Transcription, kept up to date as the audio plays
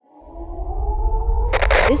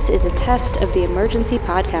This is a test of the emergency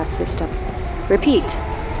podcast system. Repeat,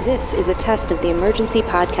 this is a test of the emergency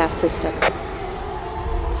podcast system.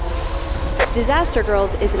 Disaster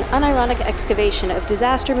Girls is an unironic excavation of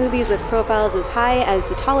disaster movies with profiles as high as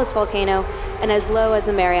the tallest volcano and as low as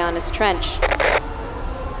the Marianas Trench.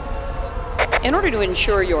 In order to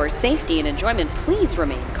ensure your safety and enjoyment, please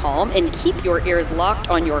remain calm and keep your ears locked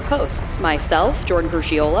on your hosts, myself, Jordan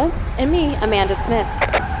Crucchiola, and me, Amanda Smith.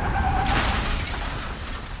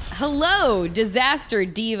 Hello, Disaster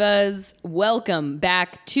Divas. Welcome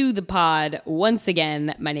back to the pod once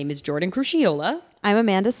again. My name is Jordan Crucchiola. I'm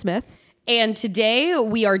Amanda Smith. And today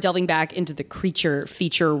we are delving back into the creature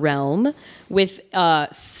feature realm with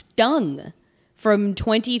Stung from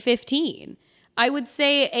 2015. I would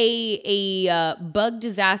say a bug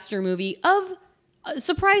disaster movie of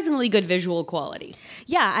surprisingly good visual quality.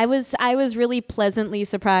 Yeah, I was really pleasantly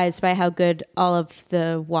surprised by how good all of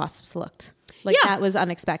the wasps looked. That was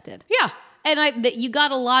unexpected. Yeah. And you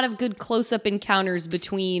got a lot of good close-up encounters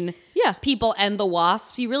between people and the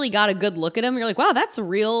wasps. You really got a good look at them. You're like, wow, that's a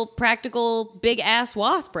real practical big-ass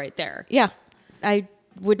wasp right there. Yeah. I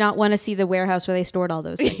would not want to see the warehouse where they stored all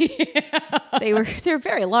those things. They were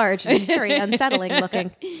very large and very unsettling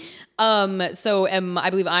looking. I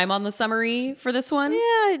believe I'm on the summary for this one.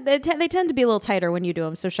 Yeah, they tend to be a little tighter when you do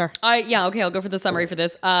them, so sure. Okay, I'll go for the summary for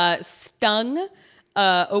this. Stung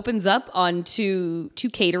opens up on two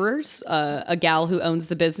caterers, a gal who owns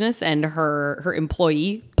the business and her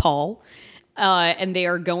employee, Paul. And they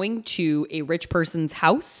are going to a rich person's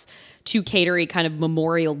house to cater a kind of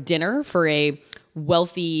memorial dinner for a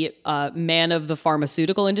wealthy man of the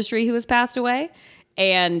pharmaceutical industry who has passed away.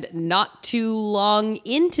 And not too long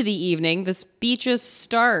into the evening, the speeches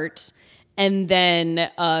start, and then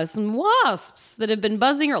some wasps that have been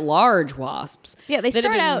buzzing, or large wasps. Yeah, they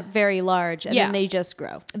start out very large, and then they just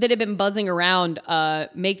grow. That have been buzzing around,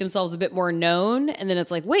 make themselves a bit more known, and then it's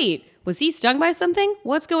like, wait, was he stung by something?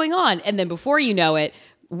 What's going on? And then before you know it,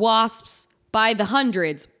 wasps by the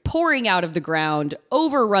hundreds pouring out of the ground,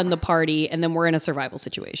 overrun the party, and then we're in a survival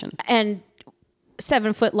situation. And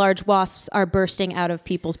 7-foot large wasps are bursting out of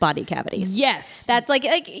people's body cavities. Yes. That's like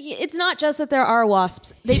it's not just that there are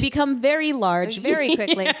wasps. They become very large very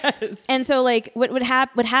quickly. Yes. And so what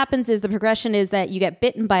happens is the progression is that you get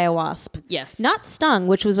bitten by a wasp. Yes. Not stung,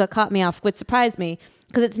 which was what caught me off, what surprised me,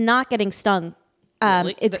 because it's not getting stung.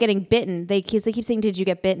 Really? It's getting bitten. They keep saying, "Did you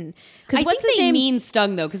get bitten?" Because what's his name? Mean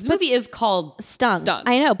stung though, because the movie is called Stung.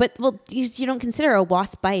 I know, but you don't consider a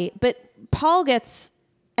wasp bite. But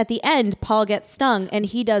at the end, Paul gets stung, and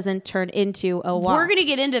he doesn't turn into a wasp. We're gonna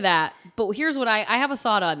get into that, but here's what I have a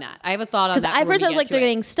thought on that. I have a thought on that. Because at first I was like, they're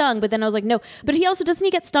getting stung, but then I was like, no. But he also doesn't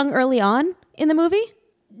he get stung early on in the movie?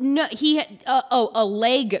 No, he had a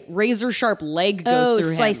leg, razor sharp leg goes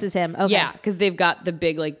through him. Slices him. Okay. Yeah, because they've got the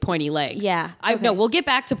big pointy legs. Yeah. No, we'll get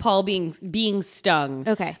back to Paul being stung.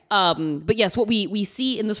 Okay. But yes, what we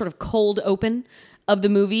see in the sort of cold open of the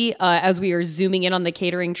movie, as we are zooming in on the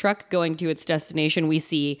catering truck going to its destination, we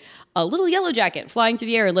see a little yellow jacket flying through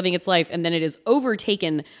the air and living its life, and then it is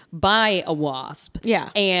overtaken by a wasp.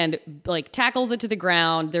 Yeah. And tackles it to the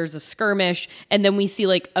ground. There's a skirmish, and then we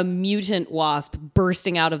see a mutant wasp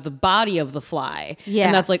bursting out of the body of the fly. Yeah.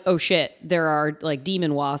 And that's oh shit, there are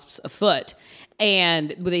demon wasps afoot.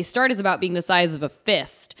 And what they start is about being the size of a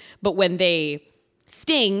fist, but when they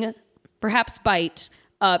sting, perhaps bite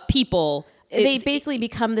people, they basically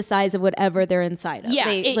become the size of whatever they're inside of.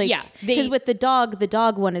 Yeah, because with the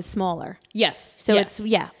dog one is smaller. Yes. So yes.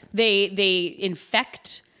 They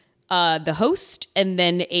infect the host, and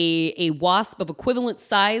then a wasp of equivalent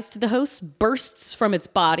size to the host bursts from its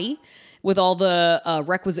body with all the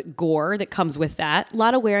requisite gore that comes with that. A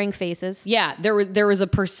lot of wearing faces. Yeah, there was a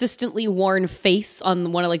persistently worn face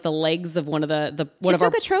on one of the legs of one of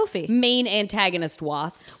our trophy. Main antagonist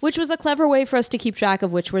wasps, which was a clever way for us to keep track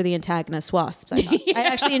of which were the antagonist wasps. I thought. I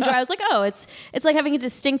actually enjoyed. I was like, oh, it's like having a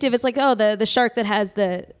distinctive. It's like the shark that has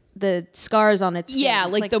the scars on its yeah,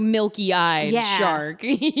 skin. like the milky-eyed shark.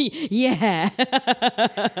 Yeah.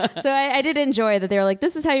 So I did enjoy that they were like,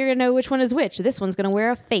 this is how you're going to know which one is which. This one's going to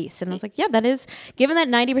wear a face. And I was like, yeah, that is, given that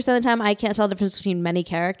 90% of the time I can't tell the difference between many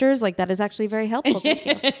characters, that is actually very helpful. Thank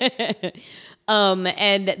you.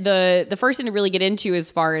 And the first thing to really get into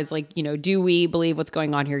as far as do we believe what's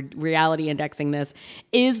going on here, reality indexing this,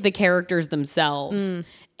 is the characters themselves.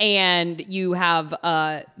 And you have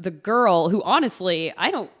the girl who, honestly,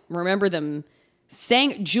 I don't remember them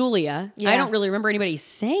saying Julia. Yeah. I don't really remember anybody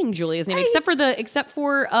saying Julia's name except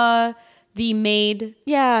for the maid.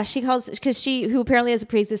 Yeah, she calls because who apparently has a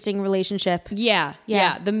pre-existing relationship. Yeah.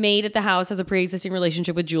 The maid at the house has a pre-existing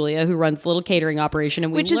relationship with Julia, who runs the little catering operation,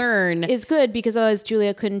 and Which is good because otherwise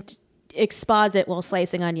Julia couldn't exposit while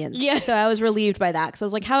slicing onions. Yes. So I was relieved by that because I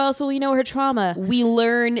was like, how else will we know her trauma? We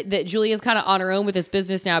learn that Julia's kind of on her own with this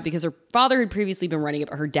business now because her father had previously been running it,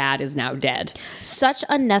 but her dad is now dead. Such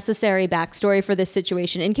unnecessary backstory for this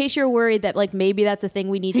situation. In case you're worried that like maybe that's a thing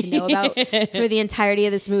we need to know about for the entirety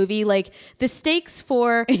of this movie, like the stakes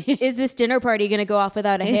for is this dinner party going to go off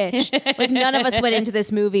without a hitch? Like none of us went into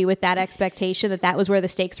this movie with that expectation that was where the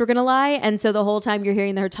stakes were going to lie. And so the whole time you're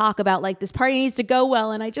hearing her talk about like this party needs to go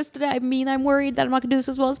well, and I'm worried that I'm not going to do this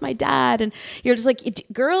as well as my dad, and you're just like,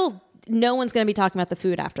 girl, no one's going to be talking about the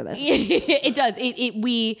food after this. It does.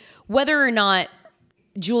 Whether or not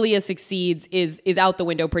Julia succeeds is out the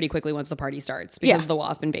window pretty quickly once the party starts because of the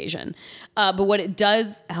wasp invasion. But what it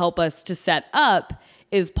does help us to set up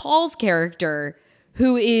is Paul's character,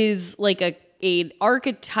 who is like an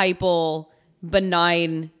archetypal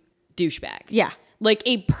benign douchebag. Yeah. Like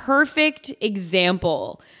a perfect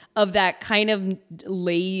example of that kind of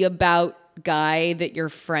layabout guy that your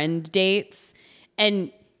friend dates,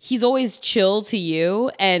 and he's always chill to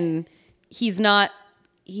you, and he's not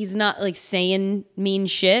like saying mean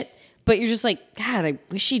shit, but you're just like, God, I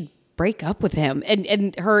wish she'd break up with him.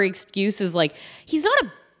 And her excuse is like, he's not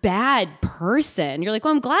a bad person. You're like,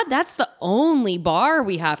 well, I'm glad that's the only bar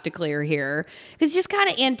we have to clear here, because he's just kind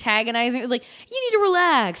of antagonizing. Like, you need to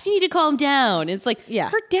relax, you need to calm down. And it's like,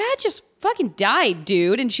 her dad just fucking died,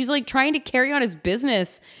 dude, and she's like trying to carry on his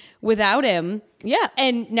business without him. Yeah.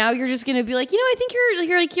 And now you're just gonna be like, I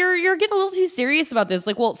think you're getting a little too serious about this.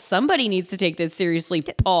 Like, well, somebody needs to take this seriously,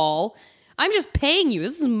 Paul. I'm just paying you.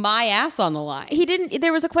 This is my ass on the line.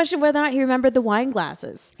 There was a question whether or not he remembered the wine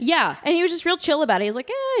glasses. Yeah. And he was just real chill about it. He was like,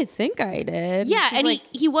 I think I did. Yeah. And like,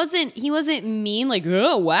 he wasn't mean, like,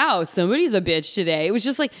 oh, wow, somebody's a bitch today. It was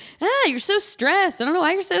just like, you're so stressed. I don't know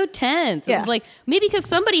why you're so tense. It was like, maybe because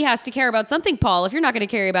somebody has to care about something, Paul, if you're not going to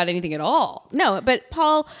care about anything at all. No, but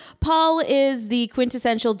Paul is the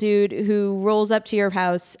quintessential dude who rolls up to your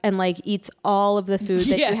house and like eats all of the food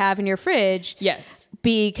that you have in your fridge. Yes.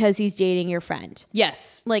 Because he's dating your friend.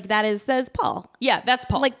 Yes. Like that is Paul. Yeah, that's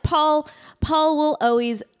Paul. Like Paul will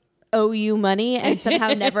always owe you money and somehow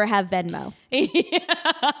never have Venmo.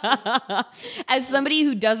 As somebody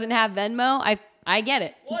who doesn't have Venmo, I get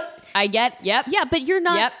it. What? Yep. Yeah, but you're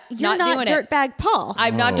not doing dirtbag Paul.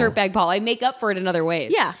 I'm not dirtbag Paul. I make up for it in other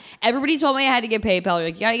ways. Yeah. Everybody told me I had to get PayPal. You're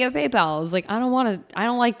like, you gotta get PayPal. I was like, I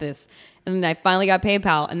don't like this. And then I finally got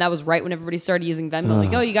PayPal, and that was right when everybody started using Venmo.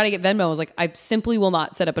 Like, oh, you got to get Venmo. I was like, I simply will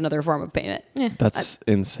not set up another form of payment. Yeah. That's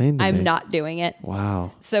insane to me. I'm not doing it.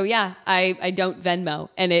 Wow. So yeah, I don't Venmo,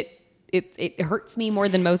 and it hurts me more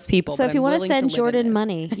than most people. So if you want to send Jordan this.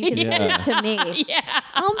 money, you can send it to me. Yeah.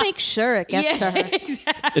 I'll make sure it gets to her.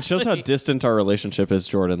 Exactly. It shows how distant our relationship is,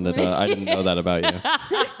 Jordan, that I didn't know that about you.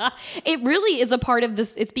 It really is a part of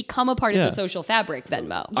this. It's become a part of the social fabric,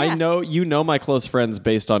 Venmo. Yeah. I know my close friends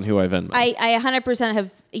based on who I Venmo. I 100%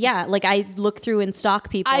 have, like I look through and stalk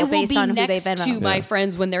people I will based be on who they next Venmo. to my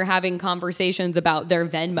friends when they're having conversations about their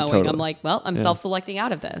Venmoing. Totally. I'm like, well, I'm self-selecting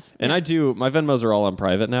out of this. And I do. My Venmos are all on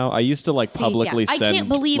private now. I used to publicly I send can't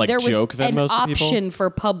believe like there was joke an Venmos to option people. for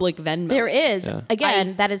public Venmo. There is.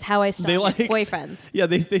 Again, that is how I stalk ex-boyfriends. Yeah,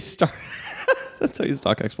 they start. That's how you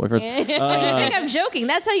stalk ex-boyfriends. You think I'm joking?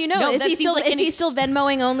 That's how you know. No, is that he seems still like is he still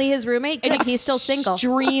Venmoing only his roommate? Good, he's still single.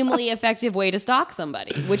 Extremely effective way to stalk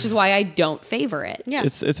somebody, which is why I don't favor it. Yeah.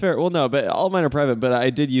 It's fair. Well, no, but all mine are private. But I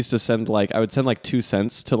did used to send I would send 2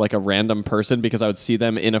 cents to a random person because I would see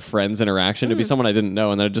them in a friend's interaction. It'd be someone I didn't know,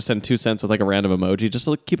 and then I'd just send 2 cents with a random emoji just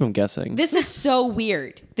to keep them guessing. This is so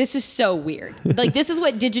weird. This is so weird. This is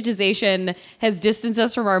what digitization has distanced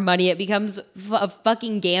us from our money. It becomes a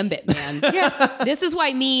fucking gambit, man. Yeah. This is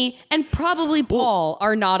why me and probably Paul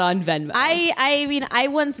are not on Venmo. I mean, I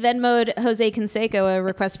once Venmo'd Jose Canseco a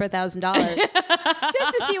request for $1,000 just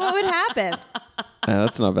to see what would happen. Yeah,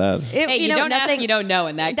 that's not bad. Hey, you don't ask, you don't know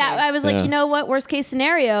in that case. I was like, Yeah. you know what? Worst case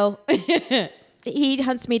scenario, he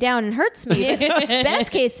hunts me down and hurts me. But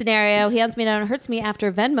best case scenario, he hunts me down and hurts me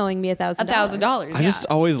after Venmoing me $1,000. $1,000. I just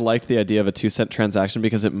always liked the idea of a 2-cent transaction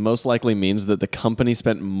because it most likely means that the company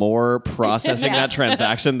spent more processing that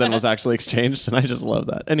transaction than was actually exchanged, and I just love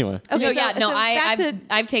that. Anyway, Okay,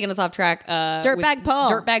 I've taken us off track. Dirtbag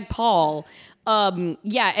Paul. Dirtbag Paul.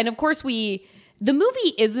 And of course the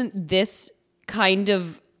movie isn't this kind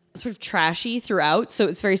of sort of trashy throughout, so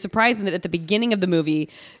it's very surprising that at the beginning of the movie,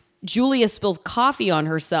 Julia spills coffee on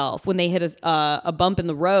herself when they hit a bump in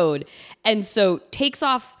the road, and so takes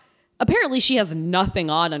off apparently she has nothing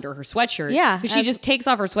on under her sweatshirt. Yeah, She just takes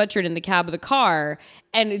off her sweatshirt in the cab of the car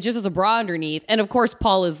and it just has a bra underneath. And of course,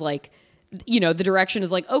 Paul is like, you know, the direction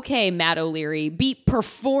is like, okay, Matt O'Leary, be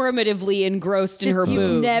performatively engrossed in her you've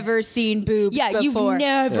boobs. never seen boobs Yeah, before. you've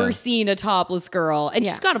never seen a topless girl. And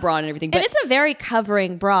she's got a bra on and everything. But And it's a very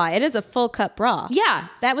covering bra. It is a full cut bra. Yeah.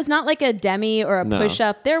 That was not like a demi or a No. push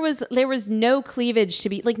up. There was no cleavage to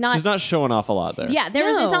be like not. She's not showing off a lot there. Yeah, there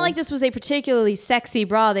was. It's No. not like this was a particularly sexy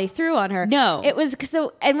bra they threw on her. No. It was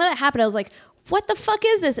so. And when that happened, I was like, "What the fuck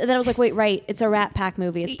is this?" And then I was like, "Wait, right? It's a Rat Pack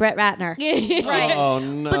movie. It's Brett Ratner." right. Oh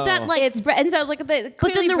no. But that like It's Brett. And so I was like, but then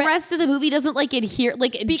clearly the Brett- rest of the movie doesn't like adhere.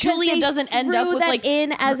 Like because Julia they doesn't end up threw with that like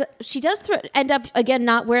in as she does end up again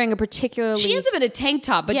not wearing a particularly. she ends up in a tank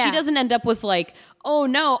top, but she Yeah. doesn't end up with like, oh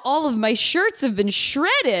no, all of my shirts have been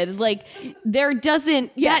shredded. Like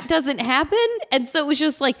that doesn't happen. And so it was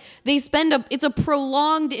just like it's a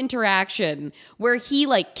prolonged interaction where he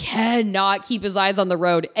like cannot keep his eyes on the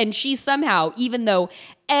road. And she somehow, even though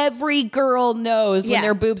every girl knows when Yeah.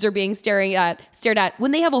 their boobs are being stared at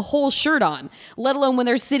when they have a whole shirt on, let alone when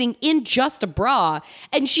they're sitting in just a bra.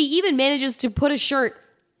 And she even manages to put a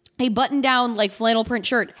button down like flannel print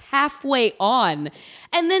shirt halfway on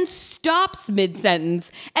and then stops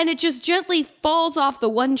mid-sentence and it just gently falls off the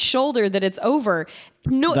one shoulder that it's over.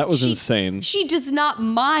 No, That was insane. She does not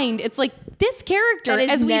mind. It's like this character, That is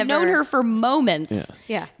as we've never- known her for moments,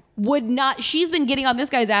 Yeah. would not. She's been getting on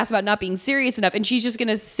this guy's ass about not being serious enough, and she's just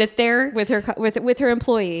gonna sit there with her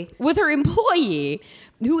employee. with her employee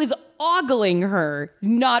who is ogling her,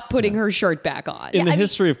 not putting her shirt back on. In the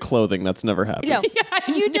history of clothing, that's never happened. No,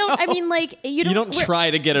 you don't. I mean, like You don't try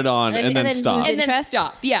to get it on and then stop. lose And then interest.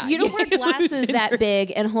 stop. Yeah. You don't wear glasses that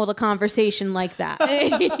big and hold a conversation like that.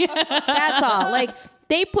 That's all. Like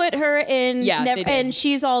they put her in, Yeah, they did. and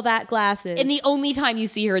she's all that glasses. And the only time you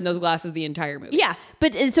see her in those glasses the entire movie. yeah,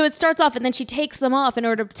 but so it starts off, and then she takes them off in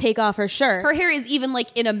order to take off her shirt. Her hair is even like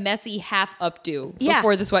in a messy half updo Yeah.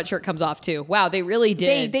 before the sweatshirt comes off too. Wow, they really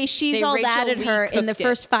did. She's all Rachel that at Lee her in the cooked it.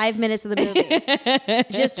 first 5 minutes of the movie,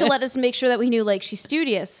 just to let us make sure that we knew like she's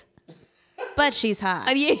studious, but she's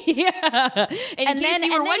hot. Yeah. And in case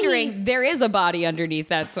you were then wondering, there is a body underneath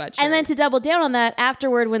that sweatshirt. And then to double down on that,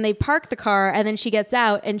 afterward, when they park the car and then she gets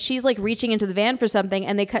out and she's like reaching into the van for something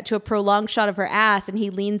and they cut to a prolonged shot of her ass and he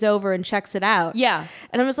leans over and checks it out. Yeah.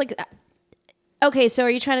 And I'm just like, okay, so are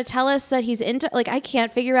you trying to tell us that he's into, like, I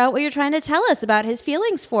can't figure out what you're trying to tell us about his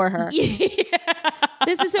feelings for her.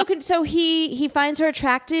 This is so he finds her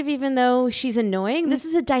attractive even though she's annoying. This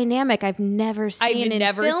is a dynamic I've never seen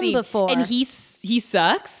in film before. And he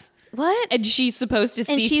sucks. what? And she's supposed to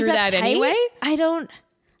And see she's through that uptight? anyway. I don't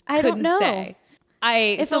Couldn't know. say.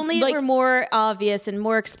 If only it were more obvious and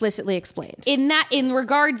more explicitly explained. in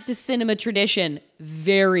regards to cinema tradition,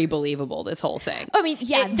 very believable, this whole thing. I mean,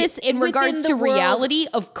 yeah, this in regards within to the world- reality,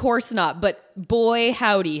 of course not. But boy,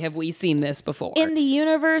 howdy, have we seen this before. in the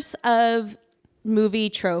universe of movie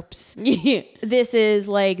tropes, this is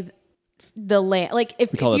like the land. Like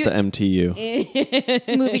if We call if it the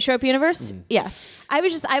MTU. movie trope universe. Yes, I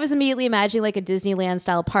was immediately imagining like a Disneyland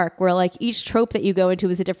style park where like each trope that you go into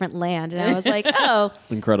is a different land, and I was like, oh,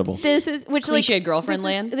 Incredible. this is which Cliched like girlfriend this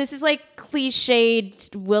is- land? This is like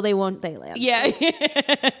cliched will they won't they land. yeah,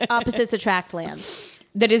 Opposites attract land.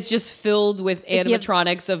 that is just filled with you have-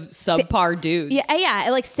 animatronics of subpar dudes. Yeah,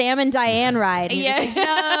 like Sam and Diane ride. And you're just like,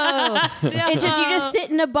 no. It's just you just sit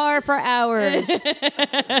in a bar for hours.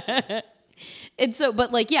 And so,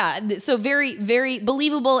 but like, yeah, so very, very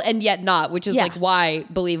believable and yet not, which is Yeah. like why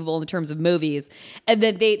believable in terms of movies. And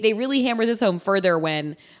then they really hammer this home further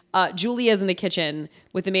when Julia's in the kitchen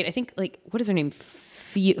with the maid. I think like, what is her name?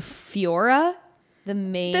 Fiora? The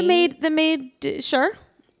maid? The maid, sure.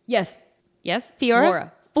 Yes. Yes?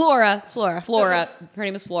 Fiora? Flora. Flora. Her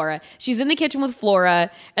name is Flora. She's in the kitchen with Flora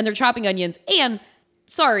and they're chopping onions. And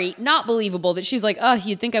sorry, not believable that she's like, oh,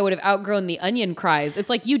 you'd think I would have outgrown the onion cries. It's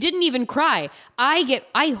like, you didn't even cry.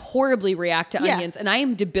 I horribly react to Yeah. onions and I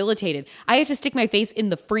am debilitated. I have to stick my face in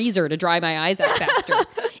the freezer to dry my eyes out faster.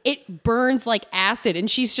 It burns like acid. And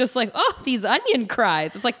she's just like, oh, these onion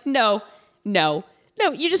cries. It's like, no.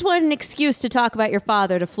 No, you just wanted an excuse to talk about your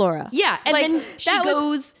father to Flora. Yeah, and Like, then she that was-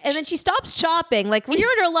 goes- and then she stops chopping. Like when you're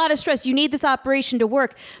under a lot of stress, you need this operation to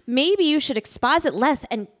work. Maybe you should exposit less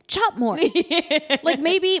and chop more. Like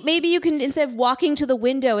maybe you can, instead of walking to the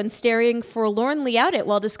window and staring forlornly out it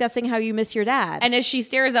while discussing how you miss your dad. And as she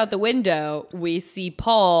stares out the window, we see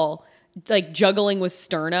Paul like juggling with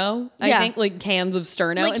sterno. I Yeah. think like cans of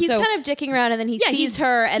sterno. like and he's so, kind of dicking around, and then he yeah, sees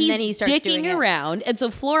her, and then he he's starts dicking doing it. around. And so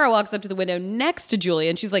Flora walks up to the window next to Julia,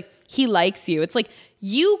 and she's like, "He likes you." It's like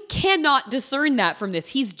you cannot discern that from this.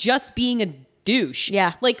 He's just being a douche.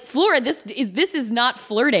 Yeah. Like Flora, this is not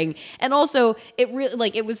flirting. And also it really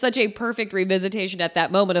like it was such a perfect revisitation at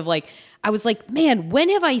that moment of like I was like, man, when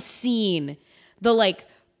have I seen the like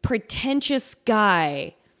pretentious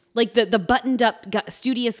guy, like the buttoned up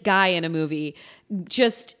studious guy in a movie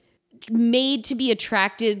just made to be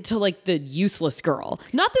attracted to like the useless girl,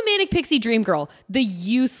 not the manic pixie dream girl, the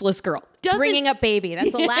useless girl. Bringing up baby.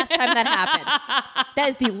 That's the last time that happened. That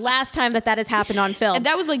is the last time that has happened on film. And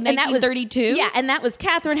that was like And that was- 1932. yeah, and that was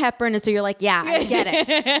Katharine Hepburn, and so you're like, yeah, I get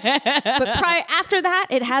it. But after that,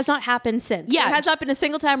 it has not happened since. Yeah. There has not been a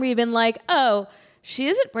single time where you've been like, oh, she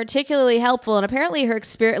isn't particularly helpful, and apparently her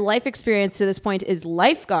life experience to this point is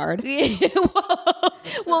lifeguard.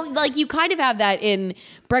 Well, like you kind of have that in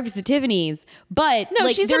Breakfast at Tiffany's, but No,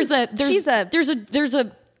 like she's there's a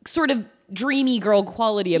a sort of dreamy girl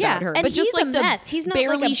quality about Yeah, her, and but just he's like a the mess. He's not like a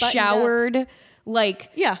barely buttoned up- showered, like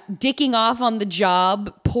Yeah. dicking off on the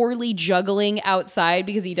job, poorly juggling outside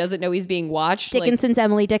because he doesn't know he's being watched. like- Dickinson's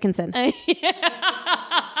Emily Dickinson.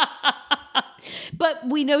 but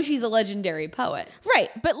we know she's a legendary poet. Right,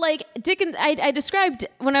 but like Dickens, I described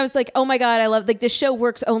when I was like, "Oh my god, I love like this show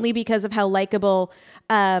works only because of how likable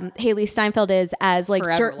Haley Steinfeld is as like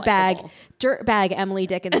Forever dirtbag Emily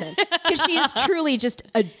Dickinson because she is truly just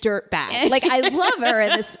a dirtbag. Like I love her in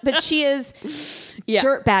this, but she is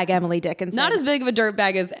dirtbag Emily Dickinson. Not as big of a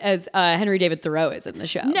dirtbag as Henry David Thoreau is in the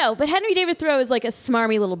show. no, but Henry David Thoreau is like a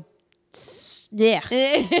smarmy little. Yeah,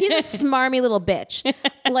 he's a smarmy little bitch,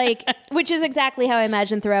 like, which is exactly how I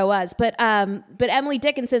imagine Thoreau was. But Emily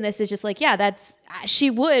Dickinson, this is just like, yeah, that's she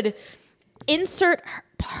would insert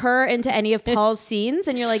her into any of Paul's scenes,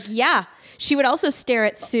 and you're like, yeah, she would also stare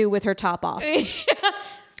at Sue with her top off.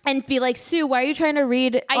 And be like, Sue, why are you trying to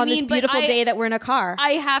read on this but beautiful day that we're in a car?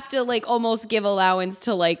 I have to like almost give allowance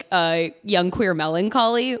to like young queer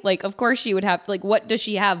melancholy. Like, of course she would have like, what does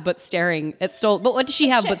she have but staring at but what does she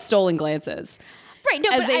have but stolen glances? Right, no,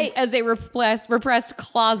 As a repressed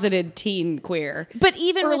closeted teen queer. But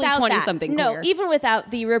even early without 20-something that, queer. even without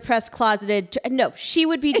the repressed closeted, no, she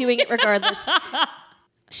would be doing it regardless.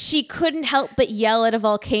 She couldn't help but yell at a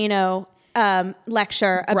volcano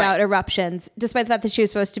lecture about eruptions, despite the fact that she was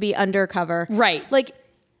supposed to be undercover. Right. Like,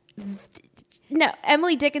 no,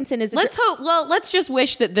 Emily Dickinson is. Let's just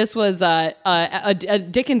wish that this was a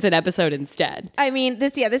Dickinson episode instead. I mean,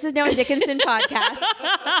 this is now a Dickinson podcast.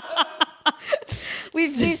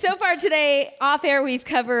 We've so far today off air we've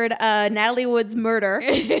covered Natalie Wood's murder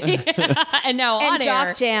And now and on jock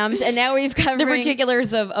air, jams, and now we've covered the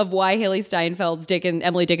particulars of why Haley Steinfeld's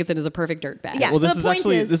Emily Dickinson is a perfect dirtbag. Yeah. Well, So this the is point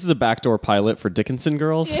actually is- this is a backdoor pilot for Dickinson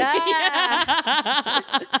girls.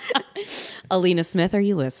 Alina Smith, are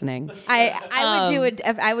you listening?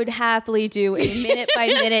 I would happily do a minute by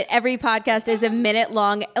minute. Every podcast is a minute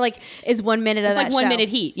long, like is 1 minute of It's that like 1 show. minute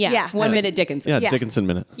heat. Yeah. Yeah. 1 minute Dickinson. Yeah, Yeah. Dickinson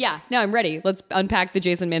minute. Yeah. No, I'm ready. Let's unpack the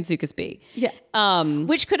Jason Mantzoukas bee. Yeah.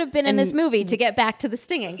 Which could have been in this movie to get back to the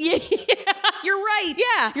stinging. You're right.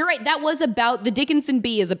 Yeah. You're right. That was about the Dickinson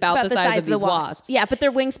bee is about the size of these wasps. Yeah, but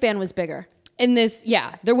their wingspan was bigger. In this,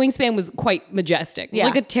 their wingspan was quite majestic. It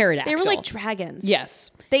was like a pterodactyl. They were like dragons.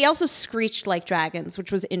 Yes. They also screeched like dragons, which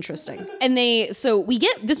was interesting. And this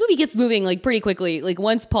movie gets moving like pretty quickly. Like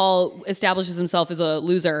once Paul establishes himself as a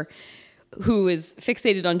loser who is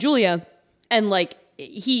fixated on Julia, and like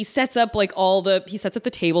he sets up like he sets up the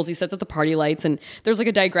tables, he sets up the party lights, and there's like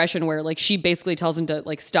a digression where like she basically tells him to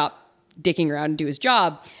like stop dicking around and do his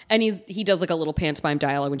job, and he does like a little pantomime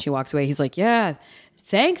dialogue when she walks away. He's like, yeah,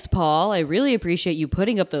 thanks, Paul. I really appreciate you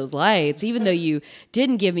putting up those lights, even though you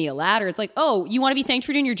didn't give me a ladder. It's like, oh, you want to be thanked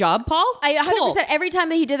for doing your job, Paul? I 100%. Cool. Every time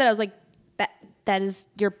that he did that, I was like, that is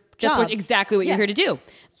your job. That's exactly what you're here to do.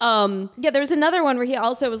 Yeah, there was another one where he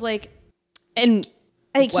also was like, And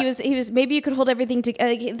I think What? he was maybe you could hold everything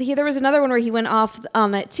together. There was another one where he went off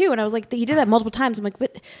on that too, and I was like, he did that multiple times. I'm like,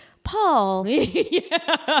 but Paul,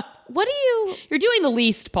 what do you? you're doing the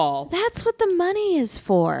least, Paul. That's what the money is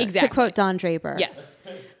for. Exactly. To quote Don Draper. Yes.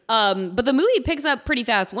 But the movie picks up pretty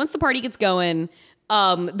fast. Once the party gets going,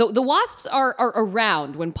 the wasps are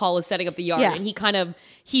around when Paul is setting up the yard, Yeah. and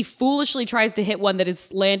he foolishly tries to hit one that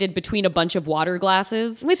is landed between a bunch of water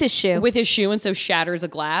glasses. With his shoe. And so shatters a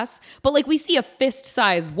glass. But like we see a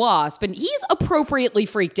fist-sized wasp, and he's appropriately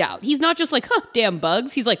freaked out. He's not just like, huh, damn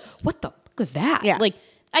bugs. He's like, what the fuck was that? Yeah. Like,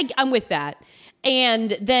 I'm with that.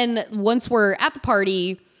 And then once we're at the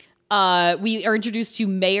party, we are introduced to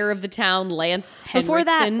mayor of the town, Lance Henriksen. Before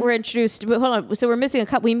that, we're introduced. But hold on. So we're missing a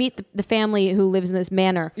couple. We meet the family who lives in this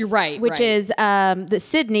manor. You're right, Which right. is the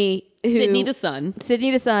Sydney. Sydney the son. Sydney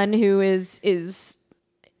the son, who is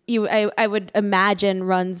I would imagine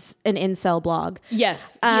runs an incel blog.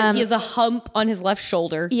 Yes. He has a hump on his left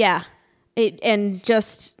shoulder. Yeah. and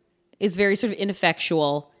just is very sort of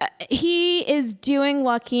ineffectual. he is doing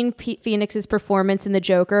Joaquin Phoenix's performance in The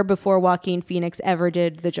Joker before Joaquin Phoenix ever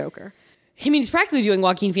did The Joker. I mean, he's practically doing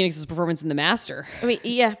Joaquin Phoenix's performance in The Master. I mean,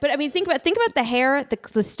 yeah, but I mean, think about the hair,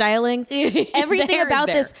 the styling, everything hair is about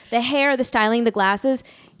there. this, the hair, the styling, the glasses.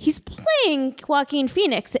 He's playing Joaquin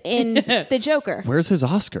Phoenix in The Joker. Where's his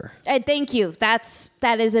Oscar? Thank you. That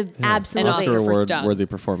is a absolutely. Oscar Oscar for award Stung. worthy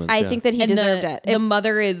performance. I yeah. think that he And deserved the, it. The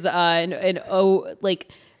mother is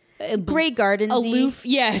Grey Gardens, aloof.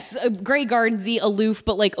 Yes, Grey Gardensy, aloof,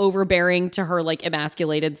 but like overbearing to her like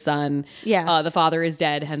emasculated son. Yeah. The father is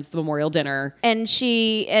dead, hence the memorial dinner.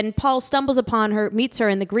 and Paul stumbles upon her, meets her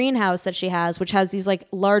in the greenhouse that she has, which has these like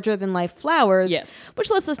larger than life flowers. Yes.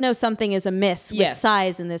 which lets us know something is amiss with Yes.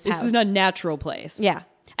 size in this house. This is a natural place. Yeah.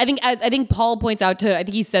 I think Paul points out I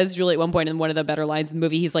think he says Julie at one point in one of the better lines in the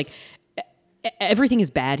movie, he's like, everything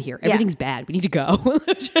is bad here. Everything's bad. We need to go.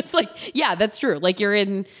 Just like, yeah, that's true. Like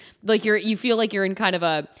you feel like you're in kind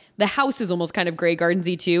of the house is almost kind of Grey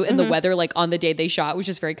Gardensy too. And the weather, like on the day they shot, was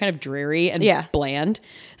just very kind of dreary and bland.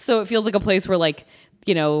 So it feels like a place where like,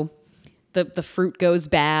 you know, the fruit goes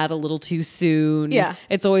bad a little too soon. Yeah.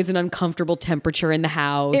 It's always an uncomfortable temperature in the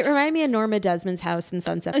house. It reminded me of Norma Desmond's house in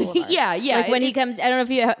Sunset Boulevard. Yeah. Like when he comes, I don't know if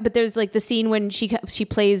you, but there's like the scene when she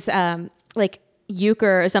plays like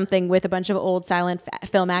euchre or something with a bunch of old silent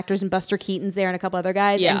film actors, and Buster Keaton's there and a couple other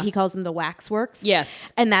guys, Yeah. and he calls them the Waxworks.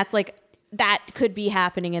 Yes. And that's like, that could be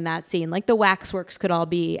happening in that scene. Like the Waxworks could all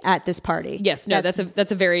be at this party. Yes, no, that's a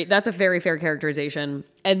very fair characterization.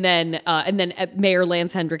 And then Mayor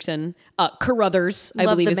Lance Hendrickson, Carruthers, I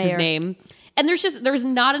Love believe the is his mayor. name. And there's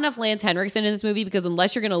not enough Lance Henriksen in this movie, because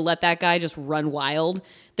unless you're going to let that guy just run wild,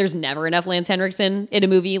 there's never enough Lance Henriksen in a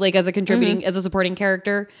movie, like as a contributing, as a supporting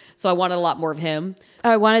character. So I wanted a lot more of him. Oh,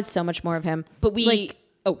 I wanted so much more of him. But we, like,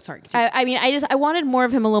 oh, sorry. I wanted more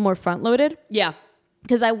of him, a little more front loaded. Yeah.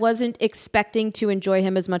 Because I wasn't expecting to enjoy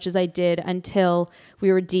him as much as I did until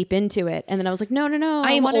we were deep into it. And then I was like, no.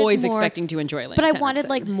 I am wanted always more. expecting to enjoy Lance But I Henriksen. wanted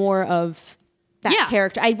like more of that Yeah.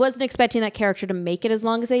 character. I wasn't expecting that character to make it as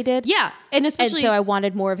long as they did. Yeah. And And especially... so I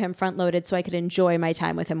wanted more of him front loaded so I could enjoy my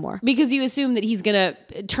time with him more. because you assume that he's gonna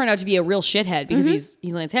turn out to be a real shithead because he's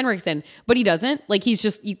Lance Henriksen, but he doesn't. Like he's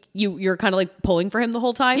just you're kind of like pulling for him the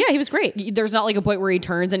whole time. Yeah, he was great. There's not like a point where he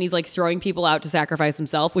turns and he's like throwing people out to sacrifice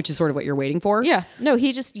himself, which is sort of what you're waiting for. Yeah. No,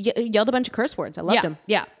 he just yelled a bunch of curse words. I loved him.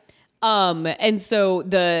 Yeah. And so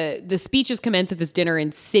the speeches commence at this dinner,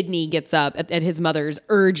 and Sydney gets up at his mother's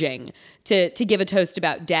urging to give a toast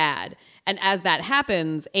about Dad. And as that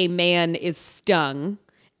happens, a man is stung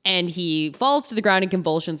and he falls to the ground in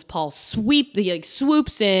convulsions. Paul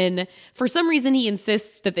swoops in. For some reason, he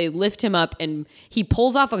insists that they lift him up, and he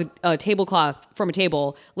pulls off a tablecloth from a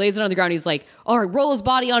table, lays it on the ground. He's like, all right, roll his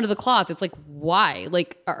body onto the cloth. It's like, why?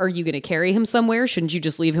 Like, are you going to carry him somewhere? Shouldn't you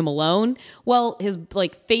just leave him alone? Well, his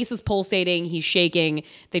like face is pulsating. He's shaking.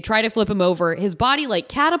 They try to flip him over. His body like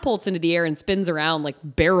catapults into the air and spins around like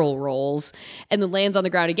barrel rolls, and then lands on the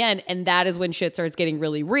ground again. And that is when shit starts getting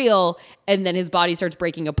really real. And then his body starts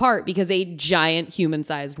breaking apart because a giant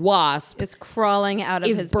human-sized wasp It's crawling out of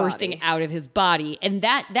is his bursting body. out of his body. And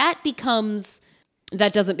that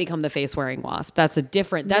doesn't become the face-wearing wasp. That's a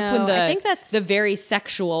different. That's No, when I think that's- the very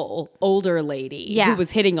sexual older lady Yeah. who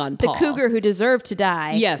was hitting on The Paul. cougar who deserved to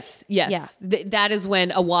die. Yes. Yeah. That is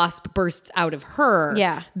when a wasp bursts out of her.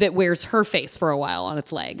 Yeah. That wears her face for a while on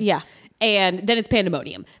its leg. Yeah. And then it's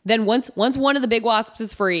pandemonium. Then once one of the big wasps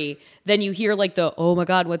is free, then you hear like the, oh my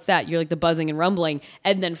God, what's that? You're like the buzzing and rumbling.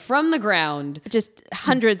 And then from the ground, Just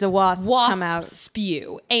hundreds of wasps come out.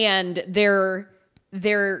 spew. And they're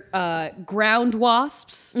ground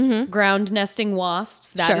wasps, ground nesting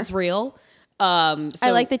wasps. That is Sure. real.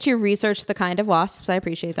 I like that you researched the kind of wasps. I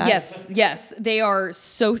appreciate that. Yes.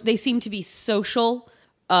 They seem to be social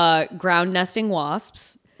ground nesting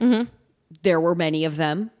wasps. There were many of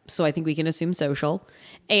them, so I think we can assume social.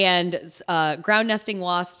 And ground nesting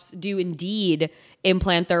wasps do indeed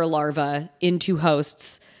implant their larvae into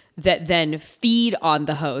hosts that then feed on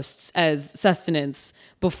the hosts as sustenance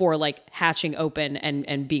before like hatching open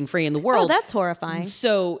and being free in the Oh, world. that's horrifying.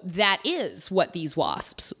 So that is what these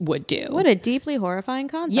wasps would do. What a deeply horrifying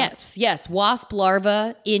concept. Yes. Wasp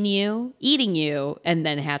larva in you, eating you, and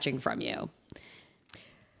then hatching from you.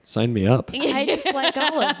 Sign me up. I just like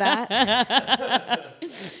all of that.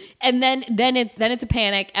 And then it's a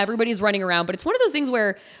panic. Everybody's running around, but it's one of those things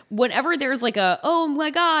where whenever there's like oh my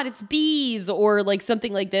God, it's bees or like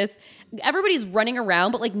something like this, everybody's running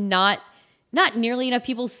around, but like not not nearly enough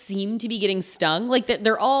people seem to be getting stung. Like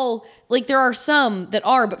they're all like there are some that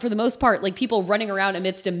are, but for the most part, like people running around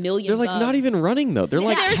amidst a million. They're like bugs. not even running though. They're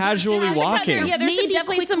like casually walking. Yeah, there's Maybe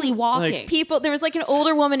definitely some quickly walking. Like, people. There was like an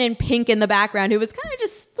older woman in pink in the background who was kind of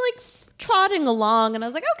just like trotting along, and I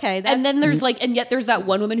was like, okay. And then there's like, and yet there's that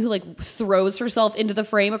one woman who like throws herself into the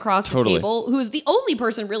frame across the table, who is the only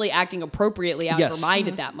person really acting appropriately out of her mind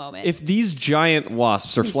at that moment. If these giant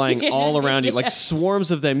wasps are flying all around you, like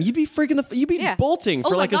swarms of them, you'd be bolting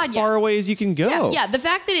for like as far away as you can go. Yeah, the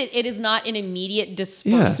fact that it is not an immediate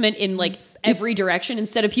disbursement in like every direction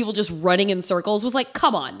instead of people just running in circles was like,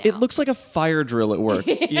 come on now. It looks like a fire drill at work,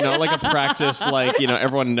 like a practice, like,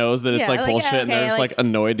 everyone knows that it's like bullshit and they're just like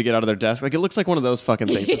annoyed to get out of their desk. Like it looks like one of those fucking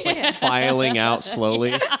things, just like filing out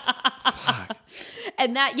slowly. Fuck.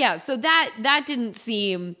 And so that didn't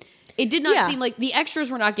seem... It did not seem like the extras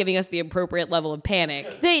were not giving us the appropriate level of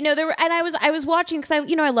panic. There were, and I was watching because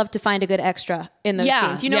I love to find a good extra in those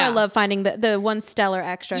scenes. I love finding the one stellar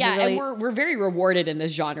extra. Yeah, really, and we're very rewarded in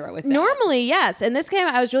this genre with that. Normally, yes. And this game,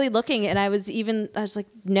 I was really looking, and I was like,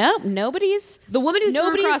 nope, nobody's. The woman who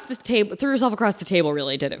threw herself across the table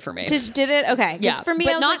really did it for me. Did it? Okay. Yeah, for me,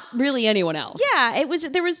 but I was not like, really anyone else. Yeah, it was.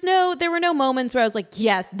 There were no moments where I was like,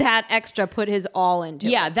 yes, that extra put his all into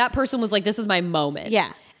it. Yeah, that person was like, this is my moment. Yeah.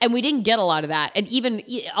 And we didn't get a lot of that. And even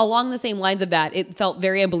along the same lines of that, it felt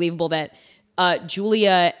very unbelievable that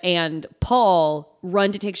Julia and Paul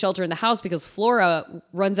run to take shelter in the house because Flora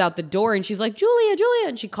runs out the door and she's like, Julia,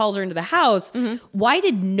 and she calls her into the house. Mm-hmm. Why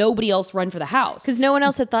did nobody else run for the house? Because no one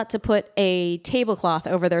else had thought to put a tablecloth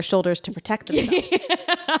over their shoulders to protect themselves.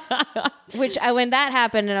 Which when that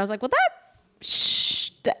happened, and I was like, well,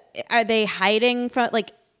 are they hiding from,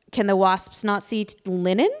 like, can the wasps not see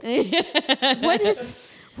linens?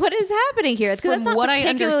 What is happening here? Because that's not what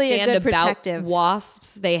particularly I understand a good about protective.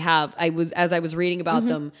 Wasps, they have. As I was reading about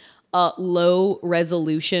them, low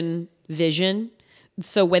resolution vision.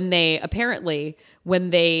 So when they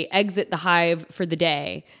exit the hive for the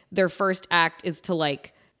day, their first act is to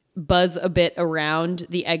like buzz a bit around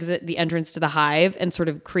the entrance to the hive, and sort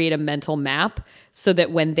of create a mental map, so that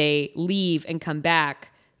when they leave and come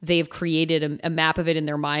back, they've created a map of it in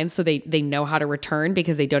their minds, so they know how to return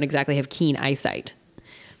because they don't exactly have keen eyesight.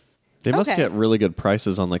 They must get really good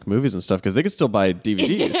prices on like movies and stuff because they could still buy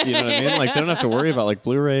DVDs. You know what I mean? Like they don't have to worry about like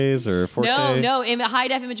Blu-rays or 4K. No, high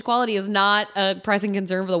def image quality is not a pressing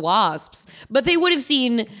concern for the wasps. But they would have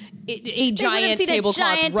seen a giant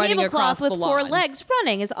tablecloth running across the lawn with 4 legs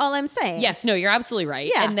running. Is all I'm saying. Yes, no, you're absolutely right.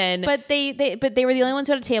 Yeah, and then but they were the only ones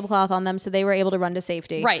who had a tablecloth on them, so they were able to run to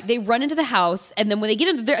safety. Right, they run into the house, and then when they get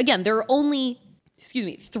into there again, there are only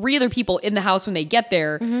 3 other people in the house when they get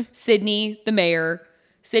there: Sydney, the mayor,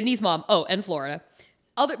 Sydney's mom, and Florida.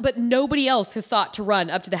 But nobody else has thought to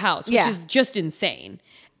run up to the house, which is just insane.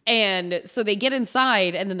 And so they get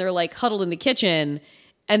inside, and then they're like huddled in the kitchen.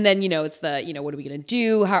 And then, it's the, what are we going to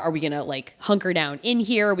do? How are we going to like hunker down in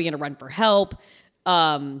here? Are we going to run for help?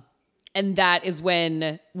 And that is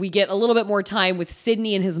when we get a little bit more time with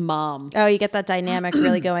Sydney and his mom. Oh, you get that dynamic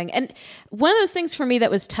really going. And one of those things for me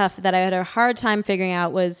that was tough that I had a hard time figuring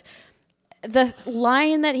out was the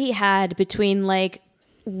line that he had between like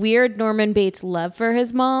weird Norman Bates love for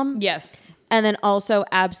his mom. Yes. And then also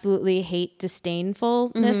absolutely hate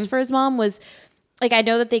disdainfulness for his mom was like, I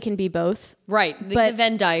know that they can be both. Right. The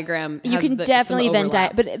Venn diagram. You can definitely Venn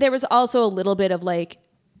diagram. But there was also a little bit of like,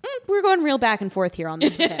 we're going real back and forth here on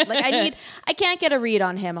this bit. Like I can't get a read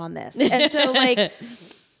on him on this. And so like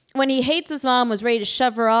when he hates his mom, was ready to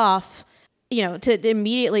shove her off, to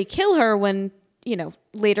immediately kill her when,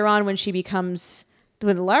 later on when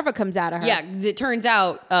the larva comes out of her. Yeah, it turns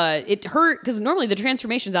out it hurt because normally the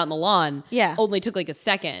transformations out in the lawn only took like a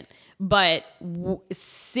second. But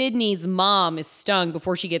Sydney's mom is stung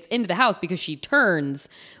before she gets into the house because she turns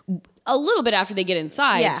a little bit after they get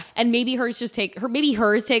inside. Yeah. And maybe hers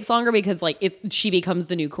takes longer because like she becomes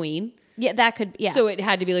the new queen. Yeah, that could. Yeah. So it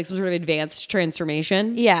had to be like some sort of advanced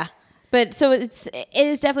transformation. Yeah. But so it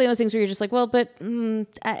is definitely those things where you're just like, well, but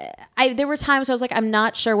there were times I was like, I'm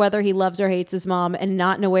not sure whether he loves or hates his mom, and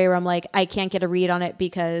not in a way where I'm like, I can't get a read on it,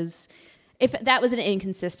 because if that was an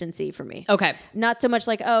inconsistency for me. Okay. Not so much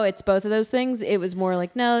like, oh, it's both of those things. It was more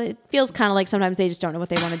like, no, it feels kind of like sometimes they just don't know what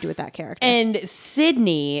they want to do with that character. And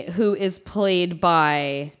Sydney, who is played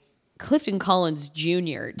by Clifton Collins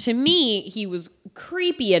Jr., to me, he was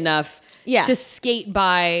creepy enough to skate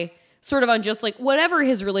by sort of on just like whatever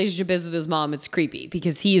his relationship is with his mom, it's creepy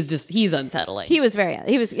because he's unsettling. He was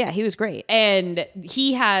great. And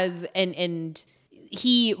he has, and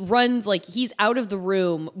he runs like he's out of the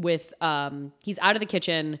room with, he's out of the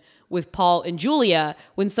kitchen with Paul and Julia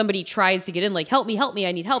when somebody tries to get in, like, help me,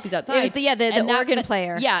 I need help, he's outside. It was the organ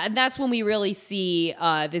player. Yeah, and that's when we really see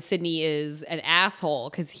that Sydney is an asshole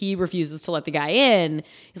because he refuses to let the guy in.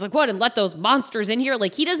 He's like, what, and let those monsters in here?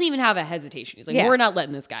 Like, he doesn't even have a hesitation. He's like, we're not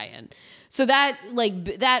letting this guy in. So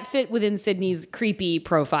that fit within Sydney's creepy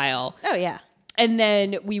profile. Oh, yeah. And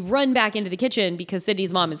then we run back into the kitchen because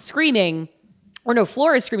Sydney's mom is screaming. Or no,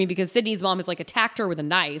 Flora is screaming because Sydney's mom has like attacked her with a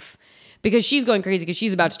knife because she's going crazy because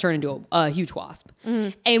she's about to turn into a huge wasp.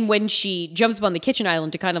 Mm-hmm. And when she jumps up on the kitchen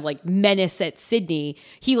island to kind of like menace at Sydney,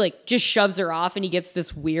 he like just shoves her off and he gets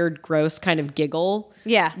this weird, gross kind of giggle.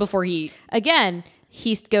 Yeah. Before he... Again,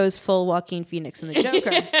 he goes full Joaquin Phoenix in the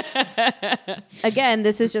Joker. Again,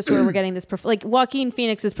 this is just where we're getting this. Like Joaquin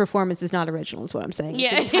Phoenix's performance is not original, is what I'm saying.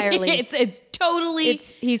 Yeah, it's entirely. it's totally.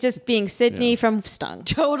 He's just being Sydney from Stung.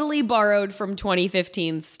 Totally borrowed from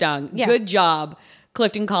 2015's Stung. Yeah. Good job,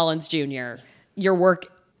 Clifton Collins Jr. Your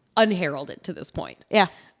work unheralded to this point. Yeah.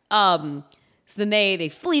 So then they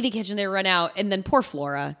flee the kitchen, they run out, and then poor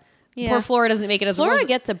Flora. Yeah. Poor Flora doesn't make it as a Flora result.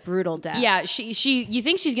 gets a brutal death. Yeah, she you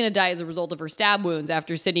think she's gonna die as a result of her stab wounds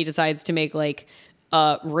after Sydney decides to make like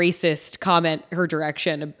a racist comment her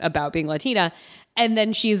direction about being Latina, and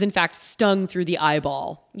then she is in fact stung through the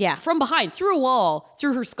eyeball. Yeah. From behind, through a wall,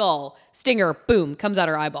 through her skull, stinger, boom, comes out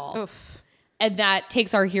her eyeball. Oof. And that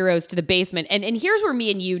takes our heroes to the basement. And here's where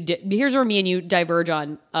me and you diverge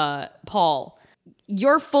on Paul.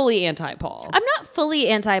 You're fully anti-Paul. I'm not fully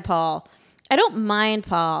anti-Paul. I don't mind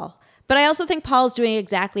Paul. But I also think Paul's doing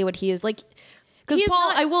exactly what he is like. Because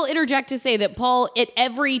Paul, I will interject to say that Paul, at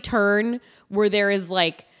every turn where there is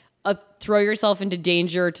like a throw yourself into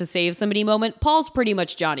danger to save somebody moment, Paul's pretty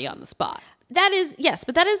much Johnny on the spot. That is, yes,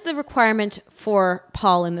 but that is the requirement for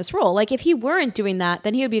Paul in this role. Like if he weren't doing that,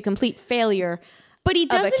 then he would be a complete failure. But he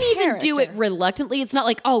doesn't even do it character. reluctantly. It's not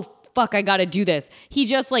like, oh, fuck, I gotta do this. He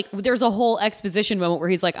just like, there's a whole exposition moment where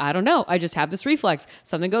he's like, I don't know, I just have this reflex.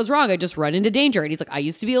 Something goes wrong, I just run into danger. And he's like, I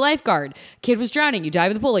used to be a lifeguard. Kid was drowning, you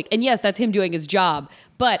dive in the pool. Like, and yes, that's him doing his job.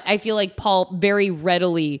 But I feel like Paul very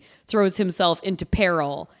readily throws himself into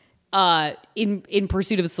peril in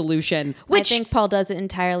pursuit of a solution. Which I think Paul does it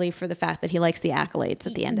entirely for the fact that he likes the accolades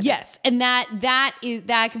at the end of it. yes, and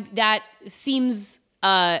that seems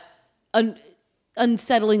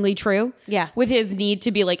unsettlingly true. Yeah. With his need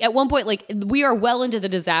to be like, at one point, like we are well into the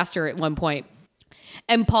disaster at one point,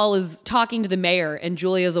 and Paul is talking to the mayor and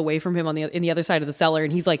Julia's away from him in the other side of the cellar,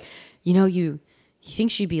 and he's like, you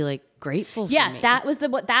think she'd be like grateful for me? That was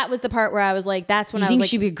the part where I was like, that's when You I was think like,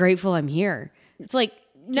 she'd be grateful I'm here? It's like,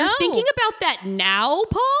 No. you're thinking about that now,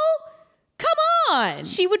 Paul? Come on.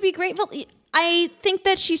 she would be grateful. I think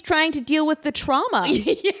that she's trying to deal with the trauma,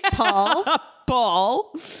 Paul.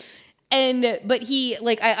 Paul. But he,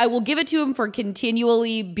 like, I will give it to him for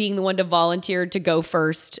continually being the one to volunteer to go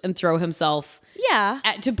first and throw himself,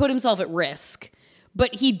 to put himself at risk.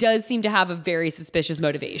 But he does seem to have a very suspicious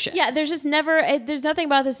motivation. Yeah, there's just never, there's nothing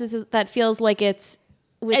about this that feels like it's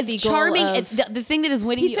with As the charming, goal of, the thing that is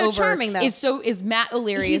winning He's me so over charming, though. is Matt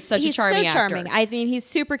O'Leary is such a charming so charming. actor. I mean, he's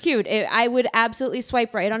super cute. I would absolutely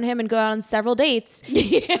swipe right on him and go out on several dates.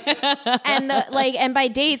 And by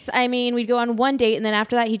dates, I mean we'd go on one date and then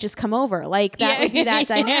after that he'd just come over. Like that would be that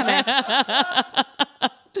dynamic.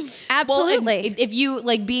 Absolutely. Well, if you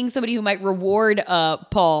like being somebody who might reward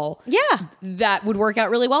Paul, that would work out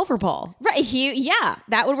really well for Paul. Right.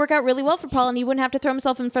 That would work out really well for Paul and he wouldn't have to throw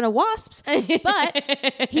himself in front of wasps.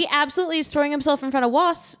 But he absolutely is throwing himself in front of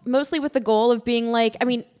wasps, mostly with the goal of being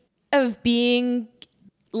being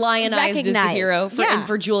Lionized as the hero Recognized. and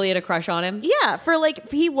for Julia to crush on him. Yeah,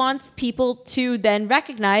 he wants people to then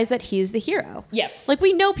recognize that he's the hero. Yes. Like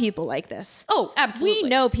we know people like this. Oh, absolutely. We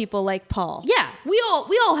know people like Paul. Yeah, we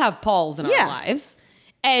all have Pauls in our lives,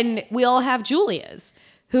 and we all have Julias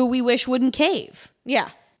who we wish wouldn't cave. Yeah.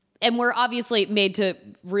 And we're obviously made to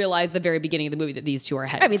realize the very beginning of the movie that these two are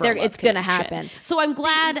headed. I mean, for a love it's going to connection. happen. So I'm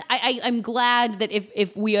glad. I'm glad that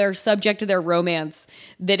if we are subject to their romance,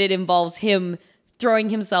 that it involves him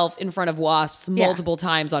throwing himself in front of wasps multiple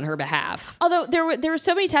times on her behalf. Although there were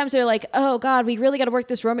so many times they're like, oh God, we really got to work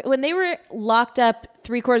this romance. When they were locked up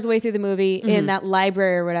 3/4 of the way through the movie in that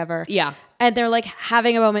library or whatever. Yeah. And they're like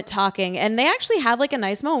having a moment talking. And they actually have like a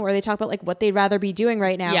nice moment where they talk about like what they'd rather be doing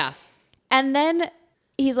right now. Yeah. And then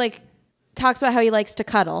he's like, talks about how he likes to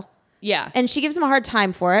cuddle. Yeah. And she gives him a hard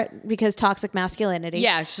time for it because toxic masculinity.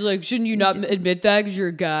 Yeah, she's like, shouldn't you not admit that because you're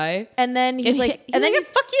a guy? And then he's like,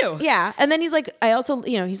 fuck you. Yeah. And then he's like, I also,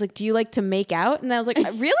 he's like, do you like to make out? And I was like,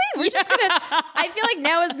 really? We're just going to, I feel like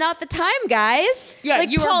now is not the time, guys. Yeah, like,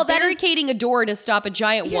 you Paul, are barricading a door to stop a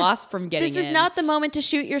giant wasp from getting in. This is not the moment to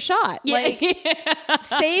shoot your shot. Yeah. Like,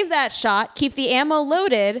 save that shot, keep the ammo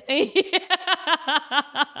loaded,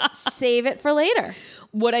 save it for later.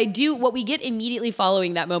 What we get immediately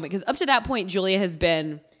following that moment, because up to that point, Julia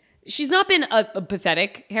she's not been a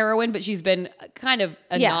pathetic heroine, but she's been kind of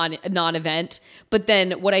a non-event. But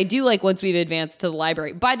then what I do like once we've advanced to the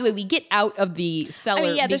library, by the way, we get out of the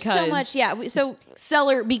cellar there's so much. Yeah.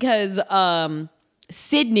 Cellar because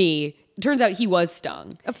Sydney, turns out he was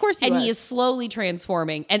stung. Of course he was. And was. he is slowly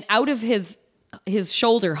transforming. And out of his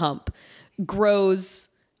shoulder hump grows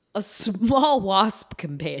a small wasp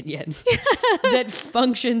companion that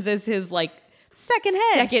functions as his second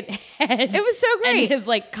head. It was so great. And his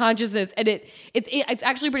consciousness, and it's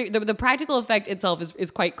actually pretty. The practical effect itself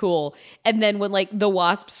is quite cool. And then when the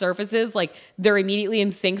wasp surfaces, they're immediately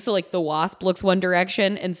in sync. So the wasp looks one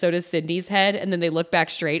direction, and so does Sydney's head, and then they look back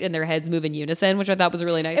straight, and their heads move in unison, which I thought was a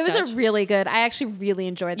really nice. It was touch. a really good. I actually really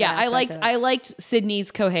enjoyed that. Yeah, I liked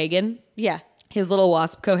Sydney's Cohagen. Yeah, his little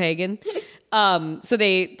wasp Cohagen. So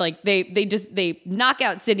they knock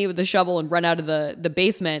out Sydney with the shovel and run out of the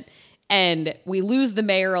basement. And we lose the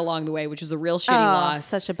mayor along the way, which is a real shitty loss.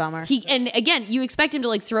 Such a bummer. And again, you expect him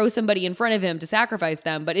to throw somebody in front of him to sacrifice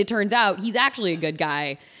them, but it turns out he's actually a good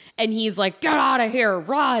guy. And he's like, get out of here,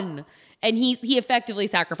 run. And he effectively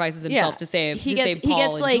sacrifices himself to save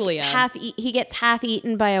Paul and Julia. He gets half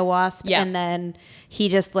eaten by a wasp, and then he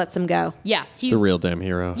just lets him go. Yeah, he's the real damn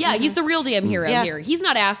hero. Yeah, he's the real damn hero here. He's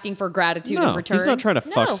not asking for gratitude in return. He's not trying to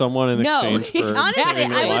fuck someone in exchange for honestly, saving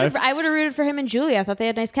their life. I would have rooted for him and Julia. I thought they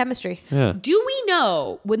had nice chemistry. Yeah. Do we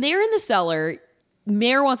know when they're in the cellar?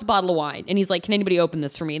 Mayor wants a bottle of wine, and he's like, "Can anybody open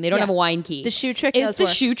this for me?" And they don't have a wine key. The shoe trick is the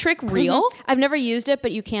work. shoe trick real? Mm-hmm. I've never used it,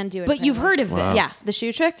 but you can do it. But you've heard of this, yeah? The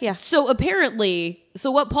shoe trick, yeah. So apparently,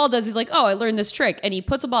 what Paul does, he's like, "Oh, I learned this trick," and he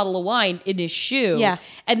puts a bottle of wine in his shoe,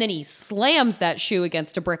 and then he slams that shoe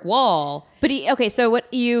against a brick wall. But so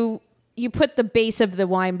what you put the base of the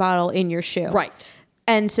wine bottle in your shoe, right?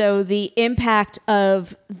 And so the impact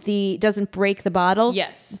of doesn't break the bottle,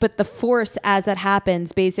 yes, but the force as that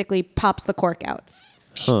happens basically pops the cork out.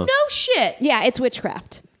 No shit. Yeah, it's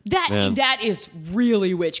witchcraft. That is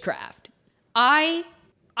really witchcraft. I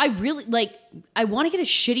really I want to get a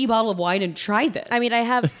shitty bottle of wine and try this. I mean, I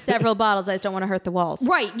have several bottles. I just don't want to hurt the walls.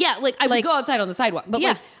 Right. Yeah. I would go outside on the sidewalk. But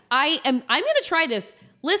I'm going to try this.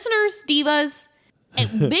 Listeners, divas,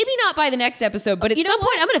 and maybe not by the next episode, but at some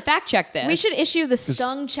point I'm going to fact check this. We should issue the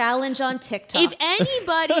Stung challenge on TikTok.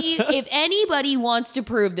 If anybody wants to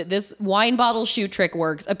prove that this wine bottle shoe trick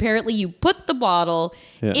works, apparently you put the bottle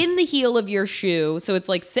in the heel of your shoe, so it's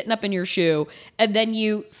sitting up in your shoe, and then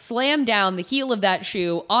you slam down the heel of that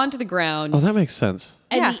shoe onto the ground. Oh, that makes sense.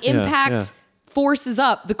 And the impact forces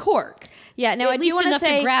up the cork. Yeah, no, at least enough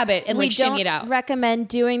to grab it and shimmy it out. We don't recommend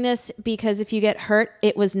doing this because if you get hurt,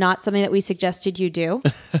 it was not something that we suggested you do.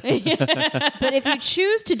 But if you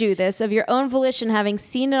choose to do this of your own volition, having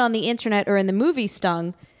seen it on the internet or in the movie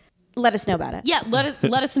Stung, let us know about it. Yeah, let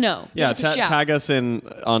us know. Yeah, tag us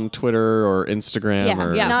on Twitter or Instagram.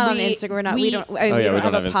 Not on Instagram. We don't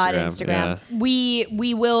have a pod Instagram. Yeah.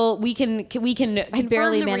 We can I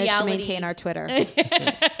barely managed reality. to maintain our Twitter.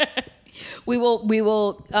 We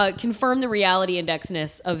will confirm the reality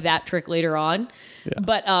indexness of that trick later on. Yeah.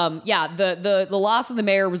 But the loss of the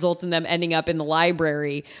mayor results in them ending up in the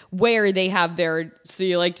library where they have their "so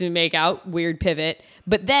you like to make out" weird pivot.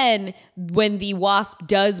 But then when the wasp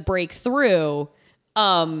does break through,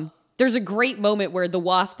 there's a great moment where the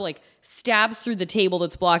wasp stabs through the table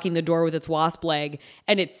that's blocking the door with its wasp leg,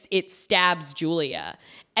 and it stabs Julia.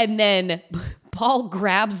 And then Paul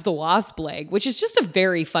grabs the wasp leg, which is just a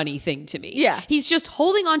very funny thing to me. Yeah. He's just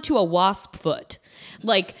holding onto a wasp foot.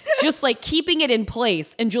 Just keeping it in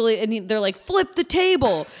place. And Julia, and they're like, flip the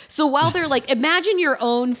table. So while they're imagine your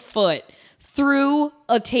own foot through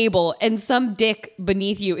a table and some dick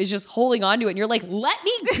beneath you is just holding onto it and you're like, let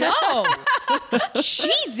me go.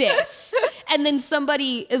 Jesus. And then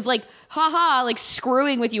somebody is haha,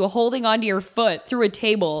 screwing with you, holding onto your foot through a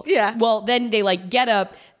table. Yeah. Well, then they get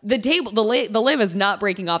up. The table, the limb is not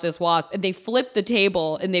breaking off this wasp, and they flip the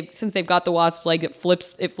table, and since they've got the wasp's leg, it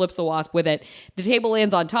flips the wasp with it. The table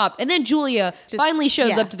lands on top, and then Julia finally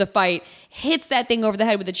shows up to the fight, hits that thing over the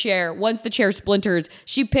head with a chair. Once the chair splinters,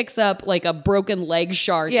 she picks up a broken leg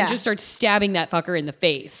shard and just starts stabbing that fucker in the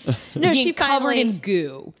face. No, being she covered finally in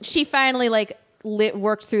goo. She finally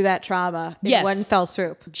worked through that trauma in Yes. one fell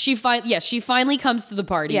swoop. She finally comes to the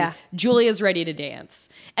party. Yeah. Julia's ready to dance.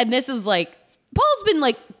 And this is like, Paul's been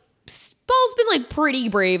like pretty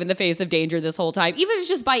brave in the face of danger this whole time, even if it's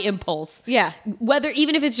just by impulse. Yeah.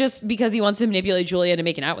 Even if it's just because he wants to manipulate Julia into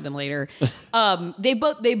making out with him later. They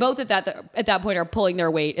both at that point are pulling their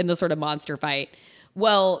weight in the sort of monster fight.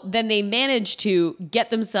 Well, then they manage to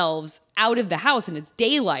get themselves out of the house, and it's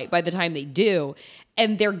daylight by the time they do,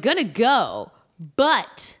 and they're gonna go,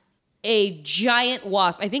 but a giant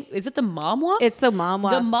wasp, I think, is it the mom wasp? It's the mom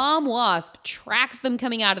wasp. The mom wasp tracks them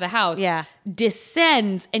coming out of the house, Yeah.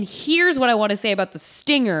 descends, and here's what I want to say about the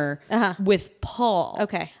stinger with Paul.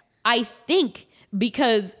 Okay. I think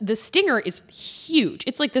because the stinger is huge.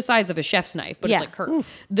 It's like the size of a chef's knife, but Yeah. it's like curved.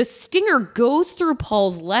 The stinger goes through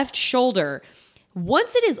Paul's left shoulder.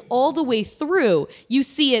 Once it is all the way through, you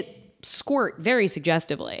see it squirt very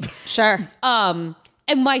suggestively. Sure. And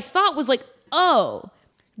my thought was like, oh,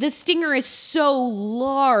 the stinger is so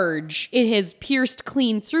large, it has pierced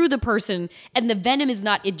clean through the person, and the venom is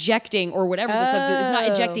not ejecting, or whatever the substance is not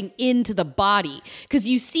ejecting into the body. Because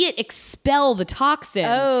you see it expel the toxin.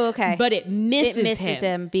 Oh, okay. But it misses It misses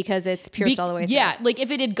him because it's pierced all the way through. Yeah, like if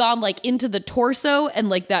it had gone like into the torso and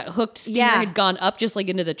like that hooked stinger Yeah. had gone up just like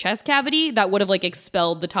into the chest cavity, that would have like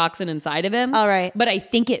expelled the toxin inside of him. All right. But I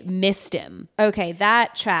think it missed him. Okay,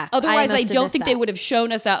 that tracks. Otherwise, I must have don't missed think that. they would have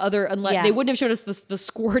shown us that unless Yeah. they wouldn't have showed us the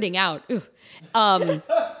squirting out.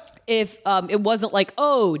 If it wasn't like,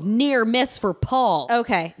 oh, near miss for Paul.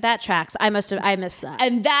 Okay, that tracks. I missed that.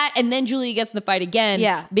 And then Julia gets in the fight again.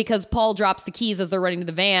 Yeah. Because Paul drops the keys as they're running to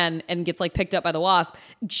the van and gets like picked up by the wasp.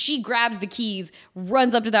 She grabs the keys,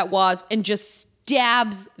 runs up to that wasp, and just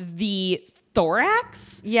stabs the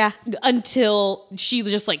thorax. Yeah. Until she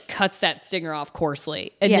just like cuts that stinger off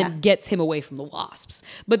coarsely and Yeah. then gets him away from the wasps.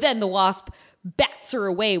 But then the wasp bats her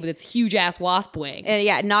away with its huge ass wasp wing. And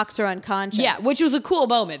yeah, it knocks her unconscious. Yeah, which was a cool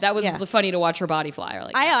moment. That was Yeah. funny to watch her body fly.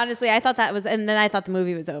 Like, I thought that was, and then I thought the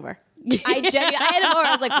movie was over. I had a moment.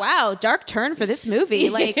 I was like, wow, dark turn for this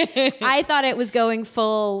movie. Like, I thought it was going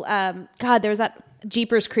full. God, there was that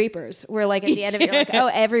Jeepers Creepers, where like at the end of it, you're like, oh,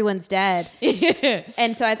 everyone's dead.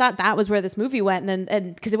 And so I thought that was where this movie went,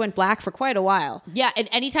 and because it went black for quite a while. yeah, and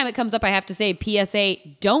anytime it comes up, I have to say, PSA,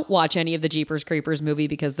 don't watch any of the Jeepers Creepers movie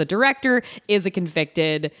because the director is a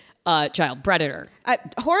convicted child predator.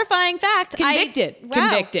 Horrifying fact. Convicted. Wow.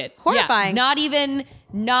 Convicted. Horrifying. Yeah,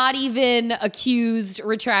 not even accused,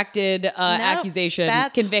 retracted accusation.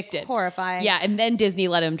 that's convicted. horrifying. Yeah, and then Disney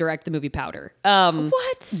let him direct the movie Powder.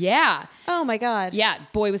 What? Yeah. Oh my God. Yeah,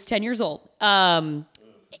 boy was 10 years old.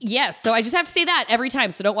 Yes, so I just have to say that every time.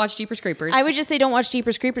 So don't watch Jeepers Creepers. I would just say don't watch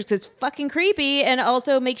Jeepers Creepers because it's fucking creepy and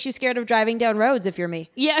also makes you scared of driving down roads if you're me.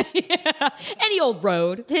 yeah, any old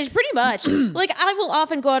road. It's pretty much. Like, I will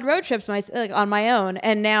often go on road trips on my own,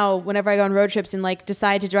 and now whenever I go on road trips and like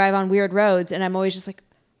decide to drive on weird roads, and I'm always just like,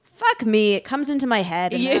 fuck me, it comes into my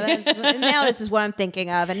head, and now this is what I'm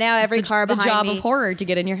thinking of, and now every car The behind job me. of horror to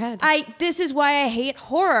get in your head. This is why I hate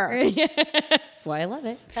horror. That's why I love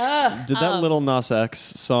it. Did that Little Nas X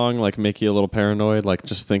song like make you a little paranoid, like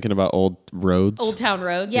just thinking about old roads? Old Town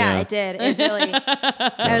Roads. Yeah, Yeah. it did. It really.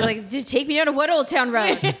 I was like, take me down to what Old Town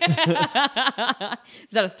Road? Is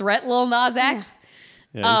that a threat, Lil Nas X?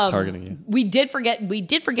 Yeah, he's targeting you. We did forget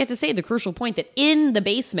to say the crucial point that in the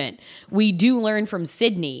basement, we do learn from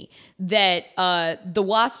Sydney that the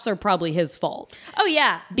wasps are probably his fault. Oh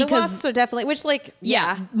yeah, the Because- wasps are definitely. Which like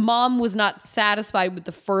Mom was not satisfied with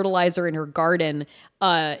the fertilizer in her garden.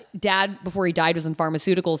 Dad, before he died, was in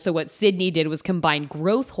pharmaceuticals. So what Sydney did was combine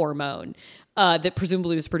growth hormone that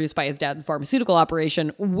presumably was produced by his dad's pharmaceutical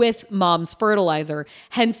operation with Mom's fertilizer.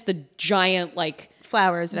 Hence the giant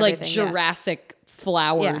flowers and like everything. Jurassic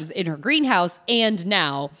flowers in her greenhouse, and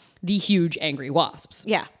now the huge angry wasps.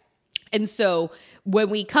 Yeah. And so when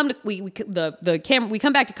we come to we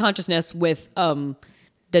come back to consciousness with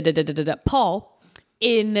Paul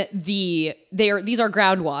in these are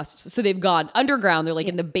ground wasps. So they've gone underground. They're like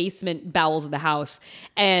in the basement bowels of the house,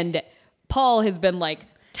 and Paul has been like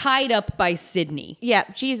tied up by Sydney. Yeah,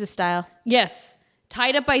 Jesus style. Yes,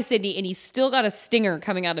 tied up by Sydney, and he's still got a stinger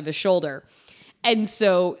coming out of his shoulder. And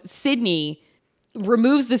so Sydney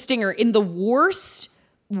removes the stinger in the worst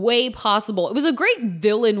way possible. It was a great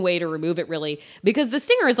villain way to remove it, really, because the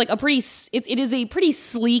stinger is like it is a pretty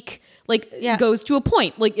sleek, goes to a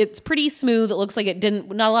point. Like, it's pretty smooth. It looks like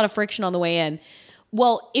not a lot of friction on the way in.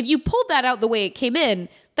 Well, if you pulled that out the way it came in,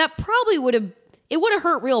 that probably would have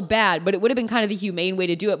hurt real bad, but it would have been kind of the humane way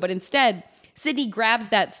to do it. But instead, Sydney grabs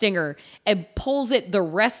that stinger and pulls it the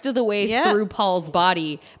rest of the way through Paul's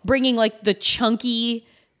body, bringing like the chunky,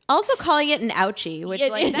 Also calling it an ouchie, which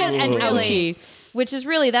like that an really, ouchie. which is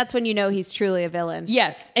really that's when you know he's truly a villain.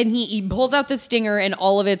 Yes, and he pulls out the stinger and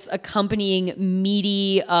all of its accompanying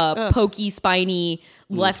meaty, pokey, spiny,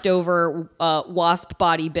 leftover wasp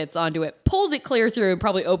body bits onto it, pulls it clear through, and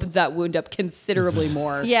probably opens that wound up considerably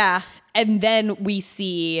more. Yeah. And then we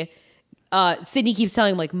see Sydney keeps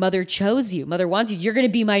telling him, like, Mother chose you. Mother wants you. You're going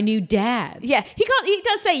to be my new dad. Yeah. He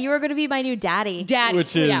does say, you are going to be my new daddy. Daddy.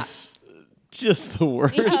 Which is just the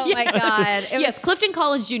worst. Oh my God. Yes, Clifton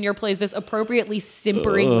College Jr. plays this appropriately,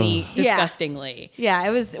 simperingly, disgustingly. Yeah,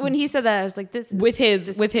 it was when he said that I was like, this is With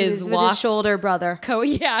his wasp shoulder brother.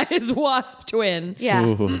 His wasp twin. Yeah.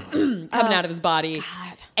 Coming out of his body.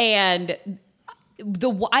 God. And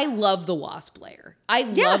I love the wasp layer. I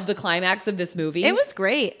love the climax of this movie. It was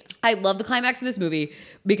great. I love the climax of this movie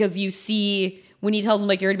because you see when he tells him,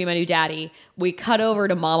 like, you're gonna be my new daddy, we cut over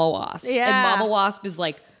to Mama Wasp. Yeah. And Mama Wasp is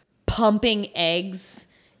like pumping eggs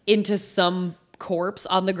into some corpse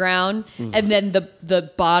on the ground. And then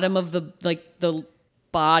the bottom of the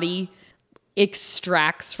body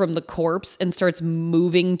extracts from the corpse and starts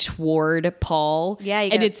moving toward Paul. Yeah,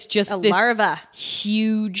 you and got it's just a this larva.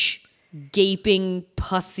 huge gaping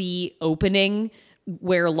pussy opening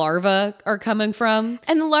where larvae are coming from.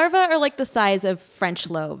 And the larvae are like the size of French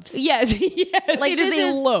loaves. Yes, yes. Like it is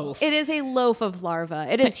a loaf. It is a loaf of larva.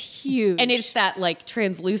 It is huge. And it's that like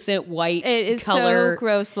translucent white It is color. so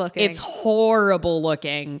gross looking. It's horrible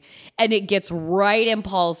looking. And it gets right in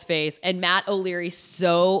Paul's face. And Matt O'Leary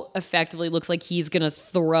so effectively looks like he's going to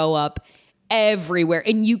throw up everywhere.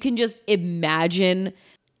 And you can just imagine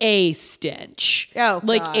a stench. Oh,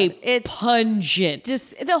 like God. a It's pungent.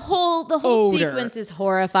 just the whole odor. sequence is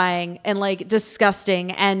horrifying and like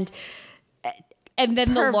disgusting, and and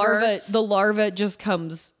then perverse. the larva just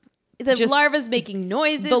comes. the Just- larva's making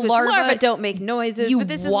noises. the Which larva- larvae don't make noises, you but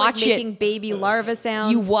this is like watch it- making baby larva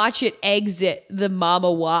sounds. You watch it exit the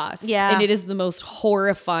mama wasp. Yeah. And it is the most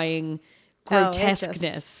horrifying Oh, it just-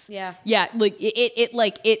 grotesqueness. yeah. Yeah. Like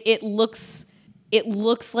it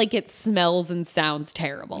looks like it smells and sounds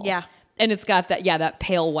terrible. Yeah. And it's got that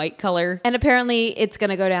pale white color. And apparently, it's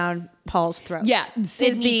going to go down Paul's throat. Yeah,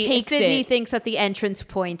 Sydney Sydney it. thinks that the entrance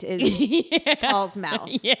point is Paul's mouth.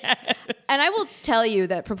 Yeah. And I will tell you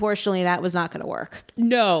that proportionally, that was not going to work.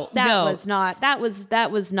 No. That was not. That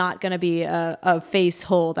was not going to be a face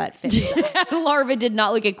hole that fits. The larva did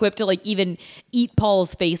not look equipped to like even eat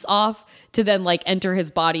Paul's face off to then like enter his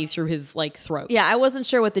body through his like throat. Yeah, I wasn't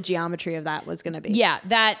sure what the geometry of that was going to be. Yeah,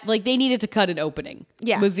 that like they needed to cut an opening.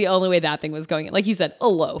 Yeah. Was the only way that thing was going in. Like you said, a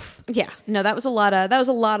loaf. Yeah, no, that was a lot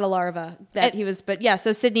of larva that he was. But yeah,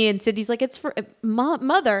 so Sydney's like, it's for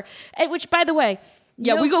mother, which by the way,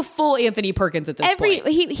 Yeah, we go full Anthony Perkins at this point.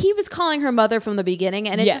 he was calling her mother from the beginning,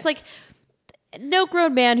 and it's Yes. just like no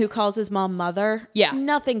grown man who calls his mom mother. Yeah.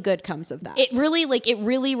 nothing good comes of that. It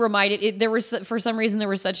really reminded it. There was for some reason there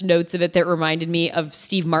were such notes of it that reminded me of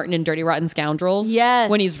Steve Martin in Dirty Rotten Scoundrels. Yes.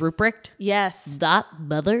 when he's Ruprecht. Yes, That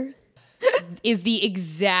mother is the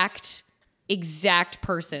exact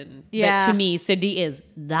person Yeah. that to me Cindy is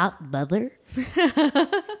that mother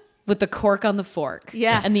with the cork on the fork.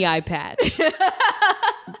 Yeah. and the eye patch.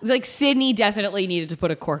 Like Sydney definitely needed to put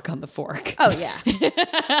a cork on the fork. Oh yeah.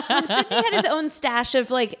 When Sydney had his own stash of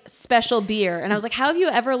like special beer, and I was like, "How have you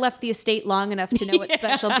ever left the estate long enough to know what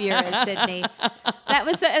special beer is, Sydney?" That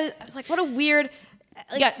was. I was like, "What a weird."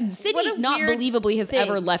 Like, Yeah, what Sydney a not weird believably has thing.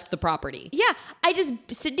 ever left the property. Yeah,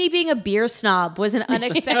 Sydney being a beer snob was an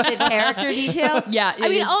unexpected character detail. Yeah, it I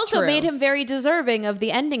mean, is also true. made him very deserving of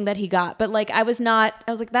the ending that he got. But like, I was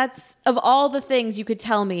like, that's of all the things you could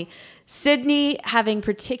tell me, Sydney having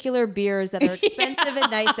particular beers that are expensive and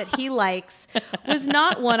nice that he likes was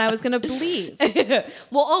not one I was going to believe.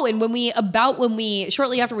 Well, and when we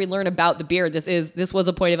shortly after we learn about the beer, this was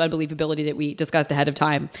a point of unbelievability that we discussed ahead of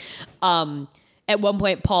time. At one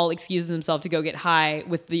point, Paul excuses himself to go get high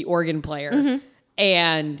with the organ player,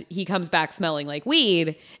 and he comes back smelling like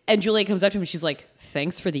weed. And Juliet comes up to him and she's like,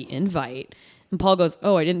 "Thanks for the invite." And Paul goes,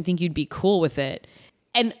 "Oh, I didn't think you'd be cool with it."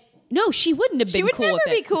 And no, she wouldn't have been She would cool never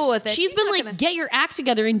with it. be cool with it. She's She's been not like, gonna- get your act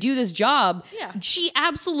together and do this job. Yeah. She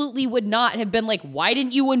absolutely would not have been like, why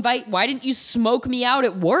didn't you smoke me out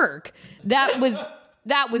at work? That was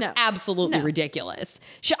No. absolutely No. ridiculous.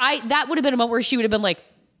 That would have been a moment where she would have been like,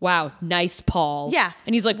 wow, nice, Paul. Yeah,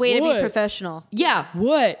 And he's like, way to "What?" be professional. Yeah,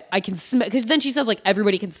 what? I can smell, because then she says like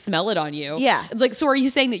everybody can smell it on you. Yeah. It's like, so are you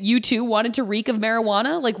saying that you too wanted to reek of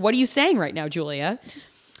marijuana? Like, what are you saying right now, Julia?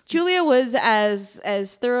 Julia was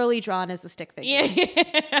as thoroughly drawn as the stick figure.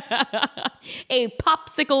 A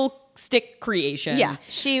popsicle stick creation. Yeah,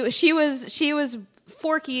 she was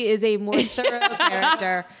Forky is a more thorough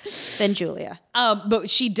character than Julia. But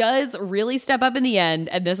she does really step up in the end,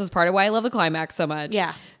 and this is part of why I love the climax so much.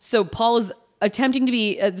 Yeah. So Paul is attempting to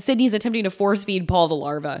be, Sydney's attempting to force feed Paul the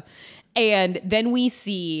larva. And then we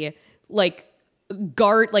see like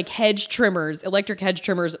hedge trimmers, electric hedge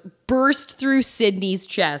trimmers burst through Sydney's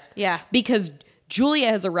chest. Yeah. Because Julia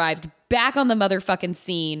has arrived back on the motherfucking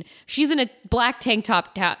scene. She's in a black tank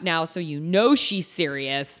top now, so you know she's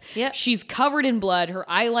serious. Yep. She's covered in blood. Her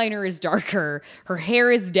eyeliner is darker. Her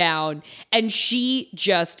hair is down. And she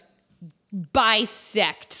just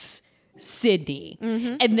bisects Sydney.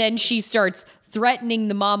 Mm-hmm. And then she starts threatening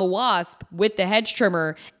the mama wasp with the hedge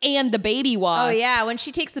trimmer and the baby wasp. Oh yeah, when she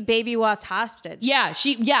takes the baby wasp hostage. Yeah,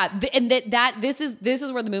 this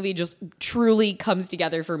is where the movie just truly comes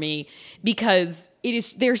together for me, because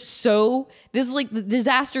this is like the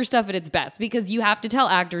disaster stuff at its best, because you have to tell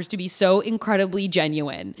actors to be so incredibly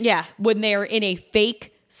genuine. Yeah. When they're in a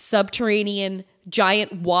fake subterranean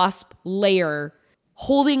giant wasp lair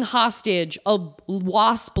holding hostage a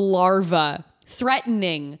wasp larva,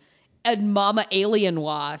 threatening a mama alien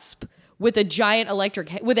wasp with a giant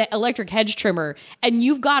electric hedge trimmer, and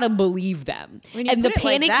you've got to believe them. And the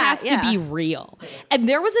panic has to be real. And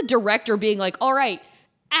there was a director being like, all right,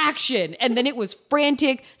 action. And then it was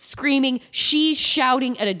frantic, screaming. She's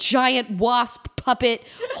shouting at a giant wasp puppet,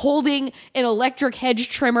 holding an electric hedge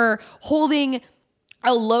trimmer, holding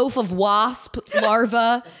a loaf of wasp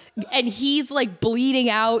larva, and he's like bleeding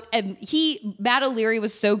out. And Matt O'Leary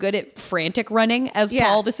was so good at frantic running as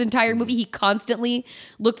Paul this entire movie. He constantly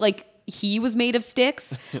looked like he was made of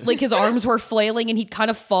sticks. Like his arms were flailing and he'd kind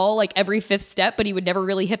of fall like every fifth step, but he would never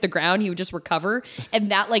really hit the ground. He would just recover.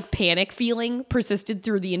 And that like panic feeling persisted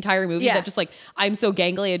through the entire movie. That just like, I'm so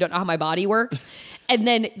gangly, I don't know how my body works. And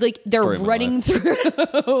then like they're running through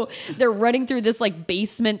this like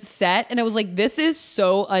basement set. And I was like, this is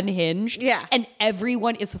so unhinged. Yeah. And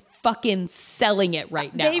everyone is fucking selling it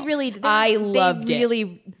right now. I loved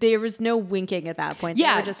it. There was no winking at that point.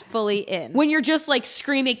 Yeah. They were just fully in. When you're just like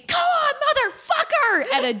screaming, "Come on,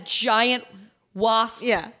 motherfucker!" at a giant wasp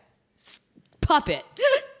puppet.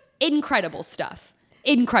 Incredible stuff.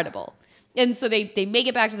 Incredible. And so they make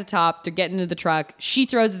it back to the top. They're getting into the truck. She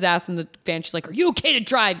throws his ass in the van. She's like, "Are you okay to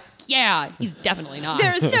drive?" Yeah, he's definitely not.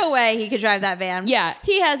 There's no way he could drive that van. Yeah.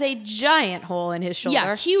 He has a giant hole in his shoulder.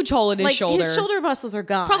 Yeah, huge hole in his shoulder. His shoulder muscles are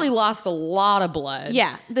gone. Probably lost a lot of blood.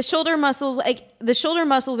 Yeah. The shoulder muscles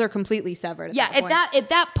are completely severed. At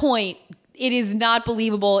that point, it is not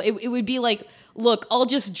believable. It would be like, look, I'll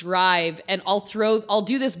just drive and I'll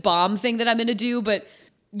do this bomb thing that I'm going to do, but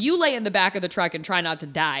you lay in the back of the truck and try not to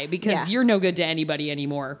die, because you're no good to anybody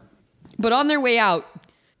anymore. But on their way out,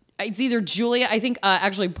 it's either Julia, I think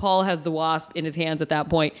actually Paul has the wasp in his hands at that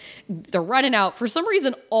point. They're running out. For some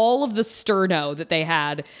reason, all of the sterno that they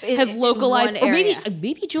had has localized. Or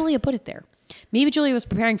maybe Julia put it there. Maybe Julia was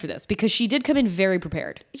preparing for this, because she did come in very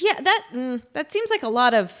prepared. Yeah, that seems like a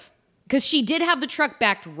lot of... Because she did have the truck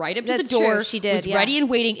backed right up to That's the door. True. She did, was ready and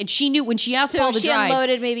waiting, and she knew when she asked Paul to drive. She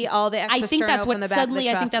unloaded maybe all the extra I think sterno that's what from the back of the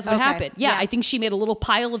truck. I think that's what happened. Yeah, I think she made a little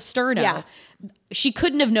pile of sterno. Yeah. She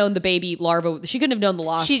couldn't have known the baby larva. She couldn't have known the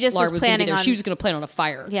wasp. She just larva was was going to be planning there. on... She was going to plan on a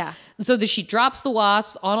fire. Yeah. So she drops the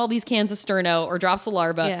wasps on all these cans of sterno, or drops the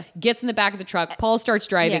larva, gets in the back of the truck. Paul starts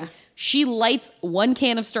driving. Yeah. She lights one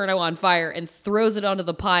can of sterno on fire and throws it onto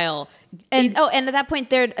the pile. And at that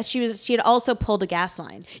point, she had also pulled a gas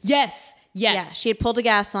line. Yes. Yeah, she had pulled a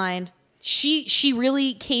gas line. She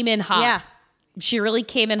really came in hot. Yeah. She really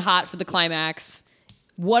came in hot for the climax.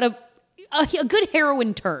 What a good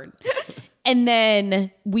heroine turn. And then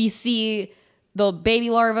we see the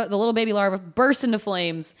little baby larva burst into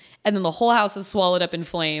flames, and then the whole house is swallowed up in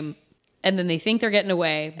flame. And then they think they're getting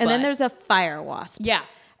away. And then there's a fire wasp. Yeah.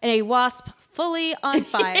 And a wasp fully on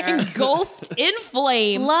fire. Engulfed in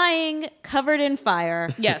flame. Flying, covered in fire.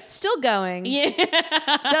 Yes. Still going. Yeah.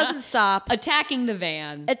 Doesn't stop. Attacking the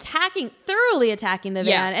van. Thoroughly attacking the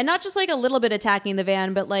van. Yeah. And not just like a little bit attacking the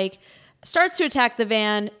van, but like starts to attack the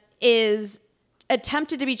van, is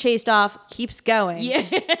attempted to be chased off, keeps going. Yeah.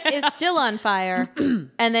 Is still on fire.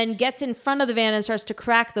 And then gets in front of the van and starts to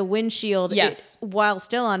crack the windshield. Yes. While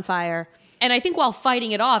still on fire. And I think while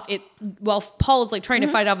fighting it off, while Paul is like trying to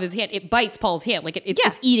fight it off with his hand, it bites Paul's hand. Like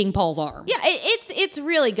it's eating Paul's arm. Yeah, it's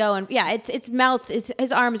really going. Yeah, its mouth is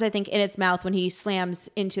his arm is, I think, in its mouth when he slams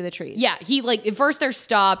into the trees. Yeah, he like at first they're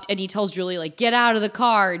stopped and he tells Julie like, get out of the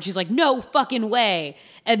car, and she's like, no fucking way.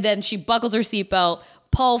 And then she buckles her seatbelt.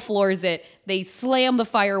 Paul floors it. They slam the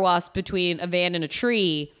fire wasp between a van and a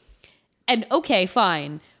tree. And okay,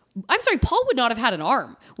 fine. I'm sorry, Paul would not have had an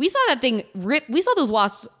arm. We saw that thing rip. We saw those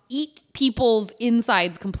wasps eat people's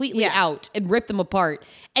insides completely out and rip them apart.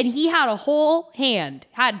 And he had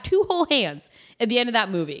two whole hands at the end of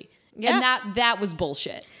that movie. Yeah. And that was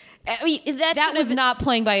bullshit. I mean, That was not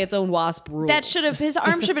playing by its own wasp rules. That should have, his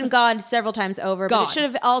arm should have been gone several times over. Gone. But it should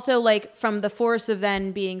have also, like, from the force of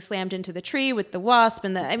then being slammed into the tree with the wasp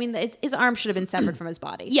and his arm should have been severed from his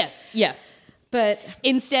body. Yes. But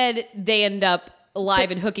instead, they end up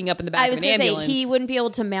alive and hooking up in the back of an ambulance. I was going to say, he wouldn't be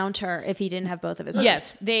able to mount her if he didn't have both of his arms.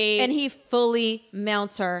 Yes, and he fully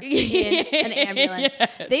mounts her in an ambulance.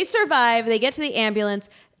 Yes. They survive. They get to the ambulance.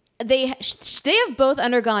 They have both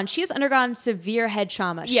undergone. She has undergone severe head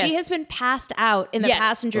trauma. Yes. She has been passed out in the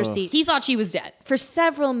passenger seat. He thought she was dead for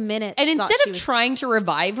several minutes. And instead of trying to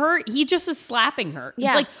revive her, he just is slapping her. Yeah.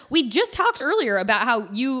 It's like, we just talked earlier about how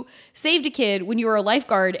you saved a kid when you were a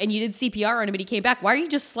lifeguard and you did CPR on him and he came back. Why are you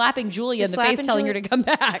just slapping Julia in the face telling her to come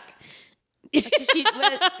back?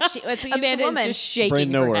 What's what you Amanda do with a woman? is just shaking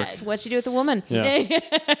Brain no her work. head. What you do with a woman? Yeah.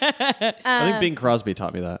 I think Bing Crosby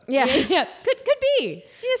taught me that. Yeah. Yeah, could be.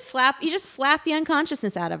 You just slap the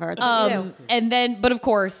unconsciousness out of her. That's what you do. And then, but of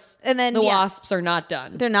course, the wasps are not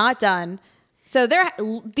done. They're not done. So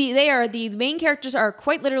the main characters are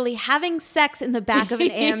quite literally having sex in the back of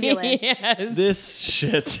an ambulance. Yes. This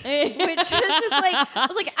shit. Which is just like, I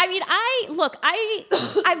was like, I mean,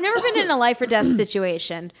 I've never been in a life or death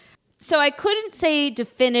situation. So I couldn't say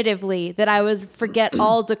definitively that I would forget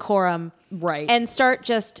all decorum. Right. And start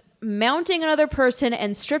just mounting another person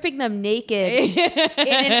and stripping them naked in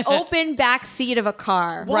an open back seat of a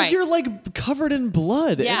car. Well, Right. you're like covered in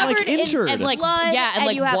blood and like Covered in- injured. and, like, Blood, yeah, and,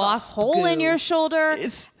 like, you have wasp a hole in goo. your shoulder.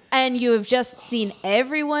 And you have just seen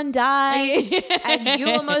everyone die, and you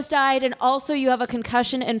almost died, and also you have a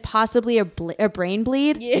concussion and possibly a brain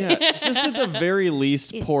bleed. yeah, just at the very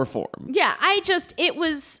least, poor form. Yeah, it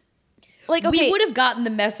was like, okay. We would have gotten the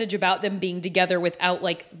message about them being together without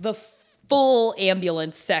like the full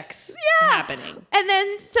ambulance sex happening. And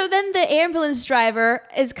then the ambulance driver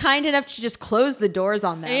is kind enough to just close the doors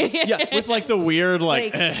on them. Yeah, with like the weird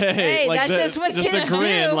like, hey, like that's just what just a kids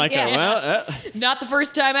grin, do. like Yeah. Not the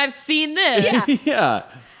first time I've seen this. yeah.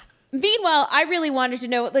 Meanwhile, I really wanted to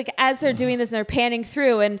know, like, as they're doing this and they're panning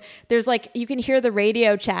through, and there's like, you can hear the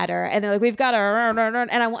radio chatter, and they're like, we've got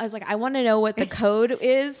and I was like, I want to know what the code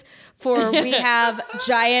is for we have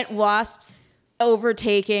giant wasps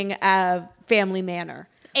overtaking a family manor.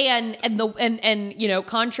 And you know,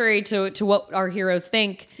 contrary to what our heroes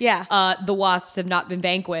think, the wasps have not been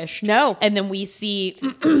vanquished. No. And then we see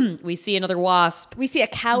another wasp. We see a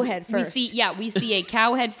cow head first. We see a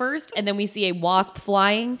cow head first, and then we see a wasp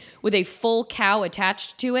flying with a full cow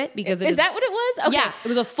attached to it because Is that what it was? Okay. Yeah, it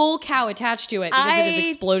was a full cow attached to it because it has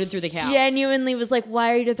exploded through the cow. Genuinely was like,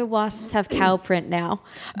 why do the wasps have cow print now?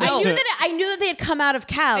 No. I knew that they had come out of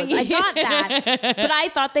cows. I got that, but I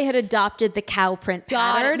thought they had adopted the cow print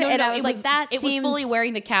pattern, and I was like, it was fully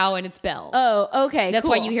wearing the cow and its bell. Oh, okay. That's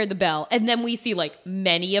cool. why you hear the bell, and then we see like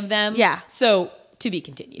many of them. Yeah. So to be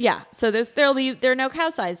continued. Yeah. So there are no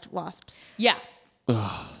cow-sized wasps. Yeah.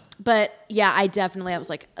 But yeah, I was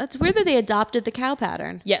like, it's weird that they adopted the cow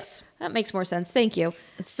pattern. Yes. That makes more sense. Thank you.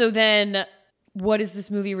 So then, what is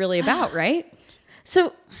this movie really about, right?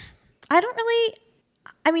 So I don't really.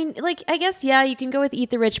 I mean, like, I guess, yeah, you can go with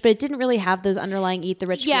Eat the Rich, but it didn't really have those underlying Eat the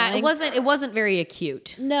Rich feelings. It wasn't very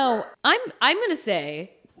acute. No. I'm gonna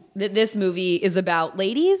say that this movie is about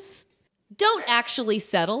ladies. Don't actually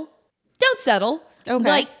settle. Don't settle. Okay.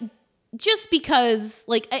 Like, just because,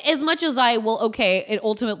 like, as much as I will, and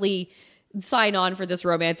ultimately sign on for this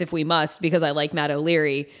romance if we must, because I like Matt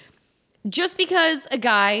O'Leary. Just because a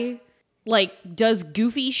guy, like, does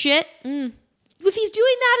goofy shit, if he's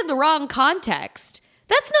doing that in the wrong context,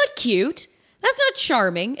 that's not cute. That's not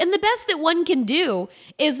charming. And the best that one can do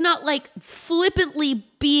is not like flippantly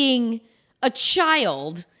being a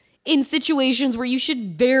child in situations where you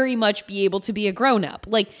should very much be able to be a grown-up.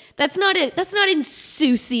 Like, that's not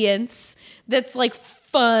insouciance. That's like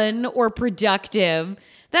fun or productive.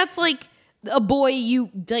 That's like a boy you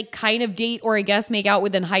like kind of date or I guess make out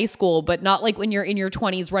with in high school, but not like when you're in your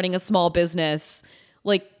 20s running a small business,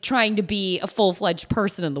 like trying to be a full-fledged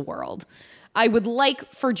person in the world. I would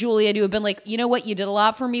like for Julia to have been like, you know what, you did a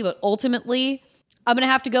lot for me, but ultimately I'm going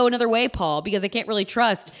to have to go another way, Paul, because I can't really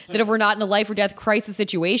trust that if we're not in a life or death crisis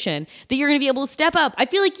situation, that you're going to be able to step up. I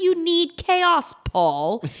feel like you need chaos,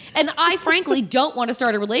 Paul. And I frankly don't want to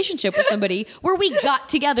start a relationship with somebody where we got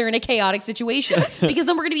together in a chaotic situation, because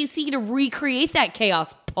then we're going to be seeking to recreate that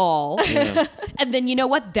chaos, Paul. Yeah. And then you know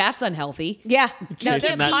what? That's unhealthy. Yeah. No,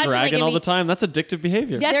 chasing that dragon all the time. That's addictive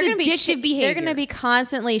behavior. That's addictive behavior. They're going to be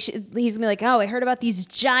constantly, he's going to be like, oh, I heard about these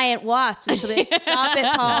giant wasps. And she'll be like, stop it,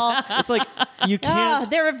 Paul. It's like, you can't.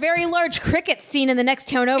 There are a very large cricket scene in the next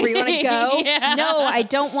town over. You want to go? Yeah. No, I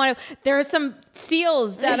don't want to. There are some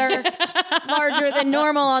seals that are larger than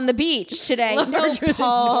normal on the beach today. Larger No, than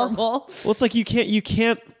Paul. normal. Well, it's like you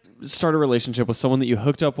can't start a relationship with someone that you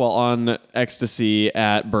hooked up while on ecstasy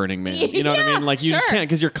at Burning Man. You know what I mean? Like you just sure. can't,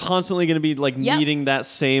 because you're constantly going to be like Yep. needing that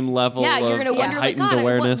same level Yeah, of you're gonna wonder, like, heightened God,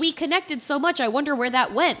 awareness. we connected so much. I wonder where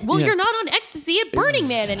that went. Well, Yeah. you're not on ecstasy at Burning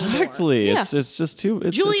Man anymore. Exactly. Yeah. It's just too.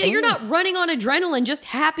 Julia, you're not running on adrenaline, just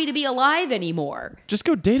happy to be alive anymore. Just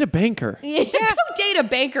go date a banker. Go date a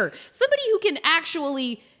banker, somebody who can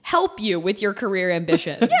actually help you with your career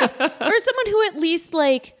ambitions. Or someone who at least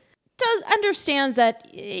like understands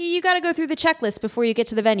that you got to go through the checklist before you get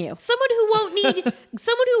to the venue. Someone who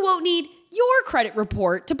won't need your credit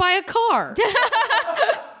report to buy a car.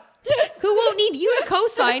 Who won't need you to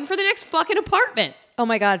co-sign for the next fucking apartment. Oh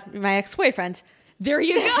my God, my ex-boyfriend. There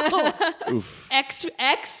you go. X.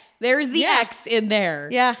 There's the Yeah. X in there.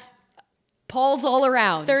 Yeah. Paul's all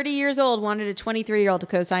around. 30 years old, wanted a 23-year-old to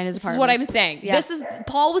co-sign his This is apartment. what I'm saying. Yeah.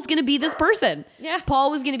 Paul was going to be this person. Yeah.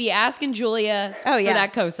 Paul was going to be asking Julia Oh, for yeah.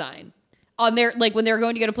 that cosign. On their, like, when they were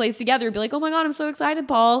going to get a place together, he'd be like, oh my God, I'm so excited,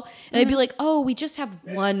 Paul. And they'd be like, oh, we just have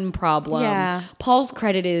one problem. Yeah. Paul's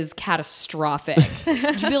credit is catastrophic.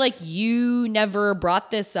 She'd be like, you never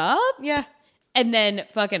brought this up? Yeah. And then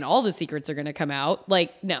fucking all the secrets are going to come out.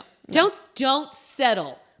 Like, no. Don't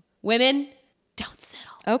settle. Women, don't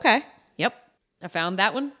settle. Okay. Yep. I found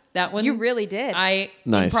that one. That one. You really did. In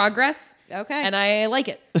Nice. progress. Okay. And I like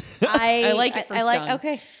it. I like it for I like. Stung.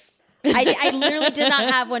 Okay. I literally did not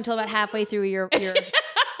have one until about halfway through your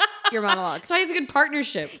monologue. That's why it's a good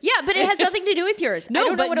partnership. Yeah, but it has nothing to do with yours. No, I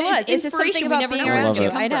don't know but what it was. It's just something inspiration, we about never being know where around it's you.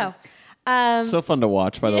 gonna I know. So fun to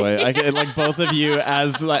watch, by the way. Like both of you,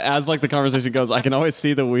 as like the conversation goes, I can always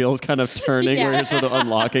see the wheels kind of turning Yeah. where you're sort of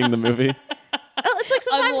unlocking the movie. Oh, it's like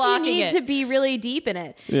sometimes you Unlocking need it. to be really deep in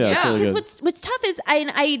it. Yeah, it's really Because good. what's tough is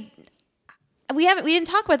we didn't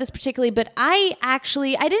talk about this particularly, but I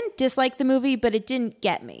didn't dislike the movie, but it didn't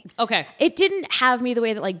get me. Okay. It didn't have me the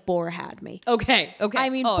way that like Boar had me. Okay. I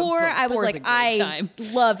mean, Boar, I was Boar's like, a great time.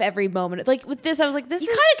 love every moment. Like with this, I was like, this You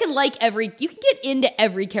is kind of can you can get into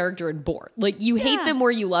every character in Boar. Like you hate Yeah. them or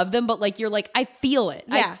you love them, but like you're like, I feel it.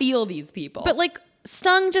 Yeah. I feel these people. But like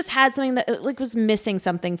Stung just had something that like was missing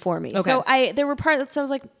something for me. Okay. So there were parts. So I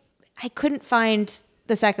was like, I couldn't find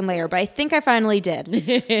the second layer, but I think I finally did.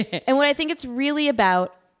 And what I think it's really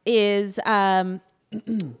about is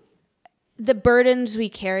the burdens we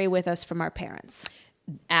carry with us from our parents.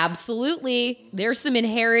 absolutely, there's some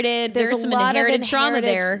inherited. There's There's a some lot of inherited trauma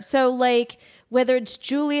there. So like whether it's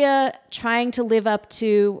Julia trying to live up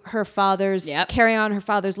to her father's, Yep. carry on her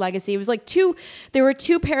father's legacy. It was like there were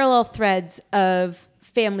two parallel threads of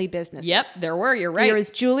family businesses. Yep, there were. You're right. There was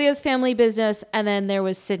Julia's family business, and then there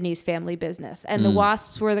was Sydney's family business, and the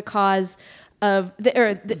wasps were the cause of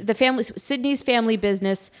the family. Sydney's family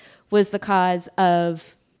business was the cause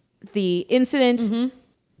of the incident,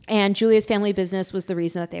 and Julia's family business was the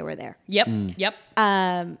reason that they were there. Yep. Yep.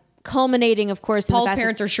 Culminating, of course, in Paul's the fact that-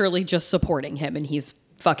 parents are surely just supporting him, and he's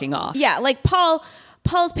fucking off. yeah, like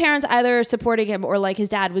Paul's parents either supporting him or like his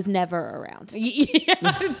dad was never around, Yeah,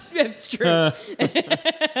 it's true.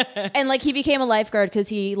 and like he became a lifeguard because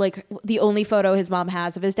he like the only photo his mom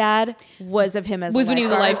has of his dad was of him as Was a when he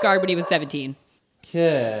was a lifeguard. lifeguard when he was 17.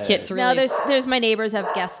 Kit's really. No, there's my neighbors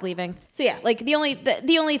have guests leaving. So yeah, like the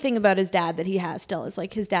only thing about his dad that he has still is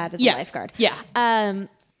like his dad is a lifeguard. Yeah.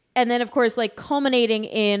 And then of course like culminating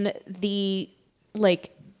in the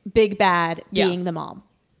like big bad Yeah. being the mom.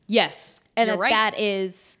 Yes. And you're right. that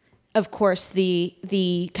is of course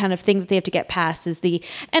the kind of thing that they have to get past is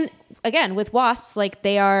and again with wasps like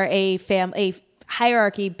they are a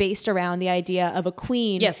hierarchy based around the idea of a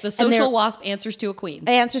queen. Yes, the and social they're- wasp answers to a queen.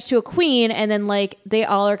 answers to a queen, and then like they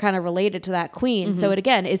all are kind of related to that queen. So it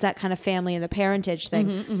again is that kind of family and the parentage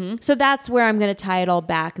thing. So that's where I'm going to tie it all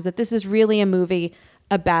back, is that this is really a movie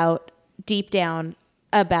about deep down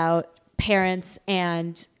about parents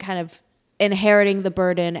and kind of inheriting the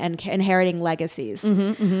burden and inheriting legacies.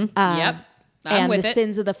 Yep. I'm And with the it.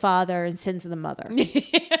 sins of the father and sins of the mother.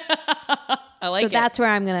 I like So it. that's where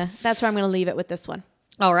I'm gonna leave it with this one.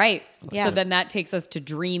 All right. Yeah. So then that takes us to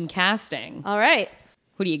dream casting. All right.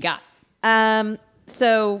 Who do you got?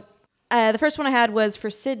 So the first one I had was for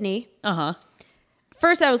Sydney. Uh-huh.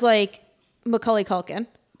 First, I was like Macaulay Culkin.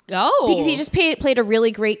 Oh. Because he just played a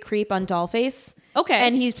really great creep on Dollface. Okay.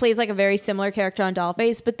 And he plays like a very similar character on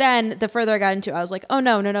Dollface. But then the further I got into it, I was like, oh,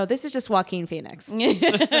 no, this is just Joaquin Phoenix. So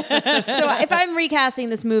if I'm recasting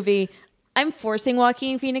this movie, I'm forcing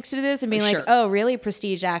Joaquin Phoenix to do this and being Sure. like, oh, really,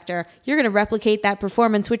 prestige actor? You're going to replicate that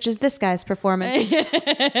performance, which is this guy's performance. Is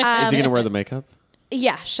he going to wear the makeup?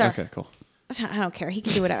 Yeah, sure. Okay, cool. I don't care. He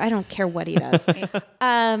can do whatever. I don't care what he does.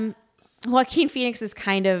 Joaquin Phoenix is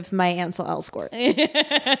kind of my Ansel Elgort.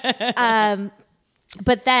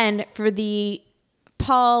 But then for the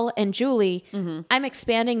Paul and Julie, I'm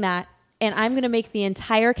expanding that, and I'm going to make the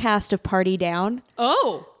entire cast of Party Down.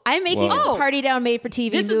 Oh. I'm making this a Party Down made for TV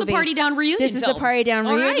This movie. is the Party Down reunion This is film. the Party Down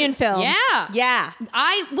All reunion right. film. Yeah. Yeah.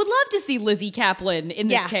 I would love to see Lizzie Kaplan in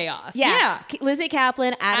this chaos. Yeah. Lizzie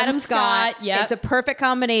Kaplan, Adam Scott. Yep. It's a perfect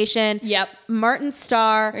combination. Yep. Martin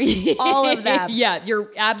Starr, all of them. Yeah, you're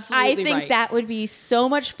absolutely I think right. that would be so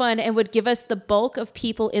much fun and would give us the bulk of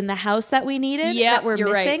people in the house that we needed that we're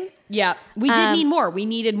you're missing. Right. Yeah, we did need more. We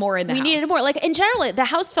needed more in the house. We needed more. Like in general, the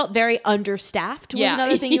house felt very understaffed. Was Yeah.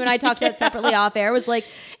 another thing you and I talked about separately off air. Was like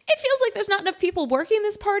it feels like there's not enough people working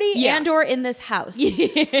this party and or in this house. So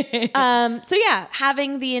yeah,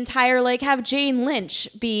 having the entire have Jane Lynch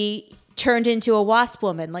be turned into a wasp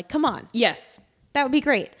woman. Like, come on, Yes. that would be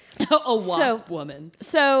great. A wasp woman.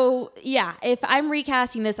 So yeah, if I'm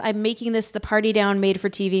recasting this, I'm making this the Party Down made for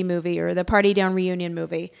TV movie or the Party Down reunion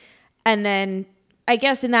movie, and then. I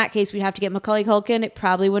guess in that case, we'd have to get Macaulay Culkin. It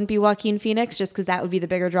probably wouldn't be Joaquin Phoenix just because that would be the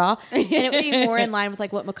bigger draw. And it would be more in line with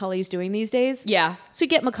what Macaulay's doing these days. Yeah. So we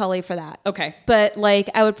get Macaulay for that. Okay. But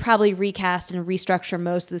I would probably recast and restructure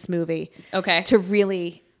most of this movie. Okay. To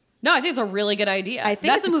really... No, I think it's a really good idea. I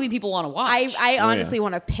think that's it's a movie people want to watch. I honestly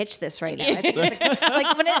want to pitch this right now. I think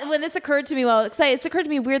it's when this occurred to me, it's occurred to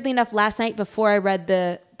me weirdly enough last night before I read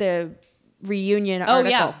the reunion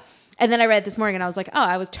article. Yeah. And then I read it this morning and I was like, oh,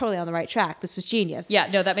 I was totally on the right track. This was genius. Yeah,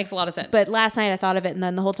 no, that makes a lot of sense. But last night I thought of it, and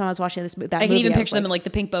then the whole time I was watching that movie, I can even picture them in the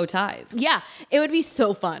pink bow ties. Yeah, it would be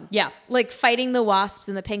so fun. Yeah. Fighting the wasps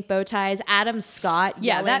in the pink bow ties. Adam Scott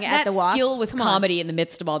yelling at the wasps. Skill with Come on. comedy in the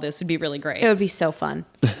midst of all this would be really great. It would be so fun.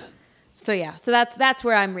 So that's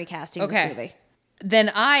where I'm recasting this movie.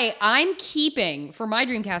 Then I'm keeping, for my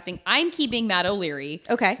dream casting, I'm keeping Matt O'Leary.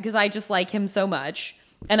 Okay. Because I just like him so much,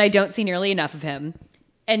 and I don't see nearly enough of him.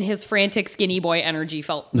 And his frantic skinny boy energy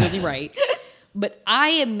felt really right. But I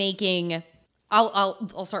am making...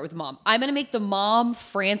 I'll start with the mom. I'm gonna make the mom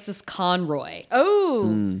Frances Conroy. Oh.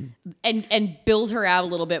 And build her out a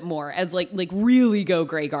little bit more as like really go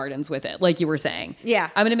Grey Gardens with it, like you were saying.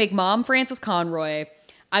 Yeah. I'm gonna make mom Frances Conroy.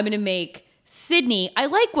 I'm gonna make Sydney. I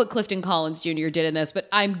like what Clifton Collins Jr. did in this, but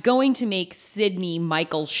I'm going to make Sydney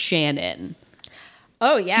Michael Shannon.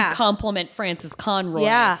 Oh yeah. To complement Frances Conroy.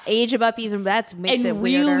 Yeah. Age him up even. That makes it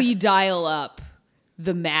weirder. Really dial up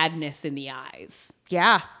the madness in the eyes.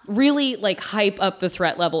 Yeah. Really hype up the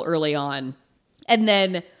threat level early on. And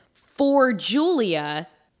then for Julia,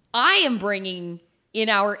 I am bringing in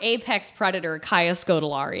our apex predator, Kaya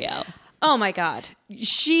Scodelario. Oh my God.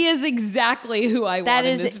 She is exactly who I want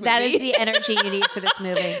in this movie. That is the energy you need for this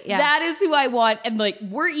movie. Yeah. That is who I want. And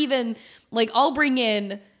we're even I'll bring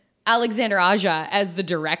in Alexander Aja as the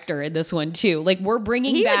director in this one too. We're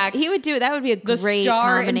bringing back he would do it. That would be a the great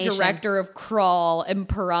star and combination. director of Crawl and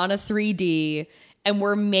Piranha 3D, and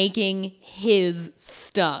we're making his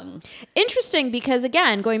Stung. Interesting, because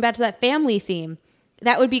again, going back to that family theme,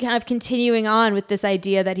 that would be kind of continuing on with this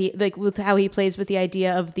idea that he with how he plays with the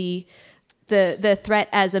idea of the threat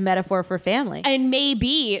as a metaphor for family. And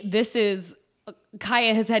maybe this is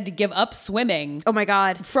Kaya has had to give up swimming Oh my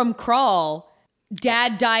God. from Crawl.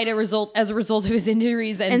 Dad died as a result of his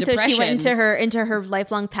injuries and depression. So she went into her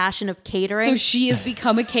lifelong passion of catering. So she has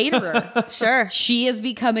become a caterer. Sure. She has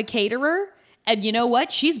become a caterer. And you know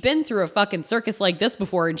what? She's been through a fucking circus like this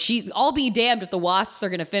before. And I'll be damned if the wasps are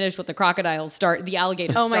going to finish what the crocodiles the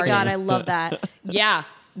alligators Oh my started. God, I love that. Yeah.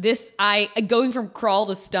 Going from Crawl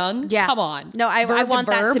to Stung. Yeah. Come on. No, I Verb want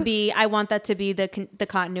that verb. to be the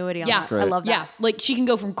continuity on Yeah. that. I love that. Yeah. She can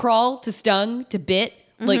go from Crawl to Stung to Bit.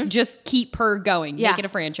 Just keep her going. Yeah. Make it a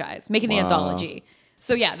franchise. Make it an anthology.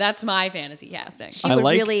 So yeah, that's my fantasy casting.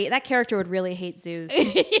 That character would really hate zoos.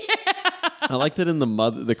 I like that in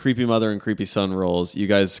the creepy mother and creepy son roles, you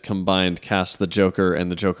guys combined cast the Joker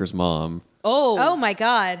and the Joker's mom. Oh my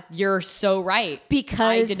God. You're so right. Because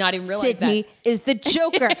I did not even realize Sydney is the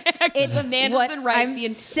Joker. It's the man what has been right. I'm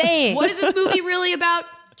saying. What is this movie really about?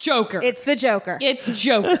 Joker. It's the Joker. It's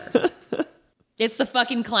Joker. It's the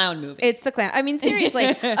fucking clown movie. It's the clown. I mean,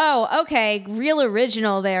 seriously. Oh, okay. Real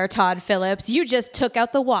original there, Todd Phillips. You just took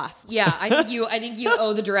out the wasps. Yeah, I think you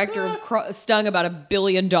owe the director of Stung about $1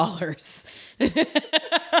 billion.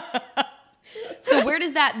 So where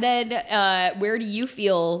does that then? Where do you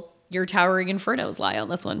feel your towering infernos lie on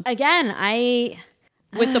this one? Again,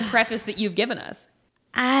 With the preface that you've given us.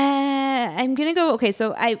 I'm gonna go. Okay,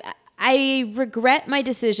 so I regret my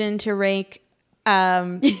decision to rank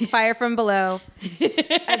Fire from Below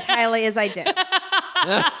as highly as I did.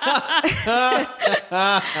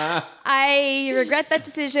 I regret that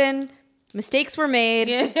decision. Mistakes were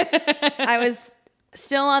made. I was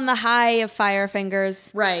still on the high of Fire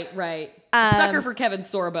Fingers. Right. Sucker for Kevin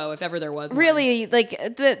Sorbo, if ever there was one. Really, like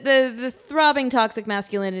the throbbing toxic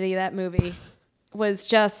masculinity of that movie was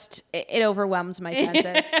just, it overwhelmed my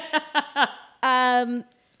senses.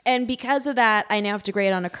 And because of that, I now have to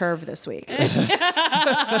grade on a curve this week. Because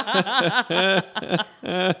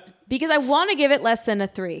I want to give it less than a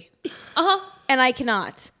 3. And I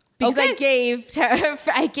cannot. Because Okay.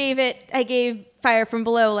 I gave Fire from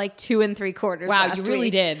Below like 2 3/4. Wow, last you really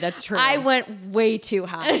week. did. That's true. I went way too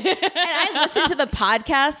high. And I listened to the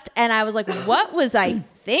podcast and I was like, what was I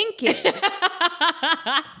thinking?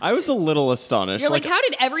 I was a little astonished. You're like, how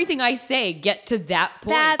did everything I say get to that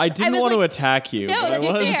point? I didn't was want to like, attack you. No, but I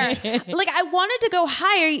that's fair. Like, I wanted to go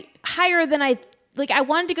higher than I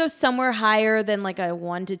wanted to go somewhere higher than like a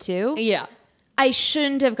 1 to 2. Yeah. I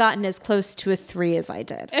shouldn't have gotten as close to a 3 as I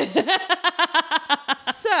did.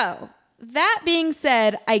 So, that being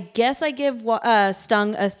said, I guess I give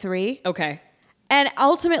Stung a 3. Okay. And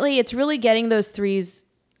ultimately, it's really getting those 3s,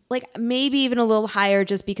 like maybe even a little higher,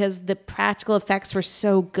 just because the practical effects were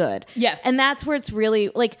so good. Yes. And that's where it's really,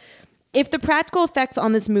 like, if the practical effects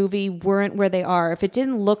on this movie weren't where they are, if it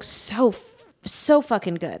didn't look so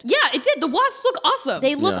fucking good. Yeah, it did. The wasps look awesome.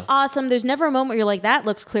 They look awesome. There's never a moment where you're like, that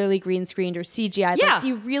looks clearly green screened or CGI. Yeah. Like,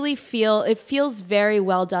 you really feel, it feels very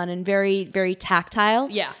well done and very, very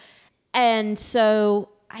tactile. Yeah. And so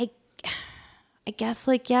I guess,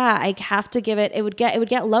 like, yeah, I have to give it, it would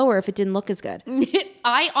get lower if it didn't look as good.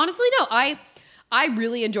 I honestly no. I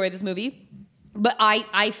really enjoy this movie, but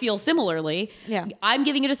I feel similarly. Yeah. I'm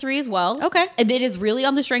giving it a 3 as well. Okay. And it is really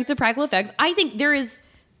on the strength of practical effects. I think there is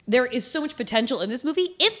so much potential in this movie.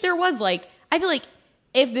 If there was, like, I feel like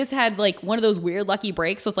if this had like one of those weird lucky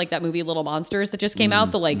breaks with like that movie Little Monsters that just came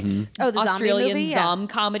out, the like Oh, the zombie Australian movie? Yeah. zom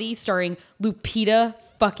comedy starring Lupita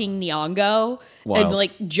fucking Nyong'o and Wild.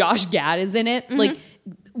 like Josh Gad is in it. Like,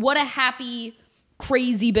 what a happy,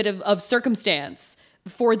 crazy bit of circumstance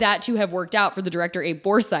for that to have worked out for the director Abe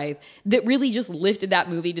Forsyth that really just lifted that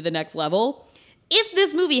movie to the next level. If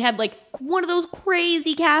this movie had like one of those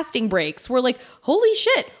crazy casting breaks where like, holy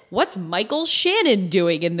shit, what's Michael Shannon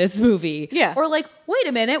doing in this movie? Yeah. Or like, wait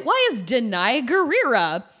a minute, why is Denai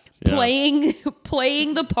Guerrera playing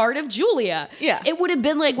the part of Julia? Yeah. It would have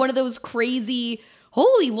been like one of those crazy,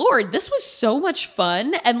 holy Lord, this was so much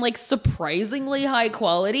fun and like surprisingly high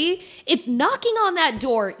quality. It's knocking on that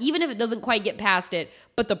door, even if it doesn't quite get past it.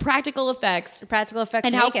 But the practical effects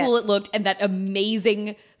and how cool it looked, and that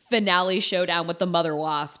amazing finale showdown with the mother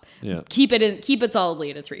wasp. Yeah. Keep it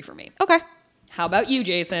solidly at a 3 for me. Okay. How about you,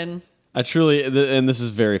 Jason? I truly, and this is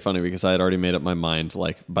very funny because I had already made up my mind,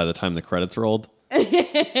 like, by the time the credits rolled.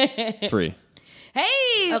 3.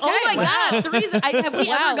 Hey! Okay. Oh my God! Have we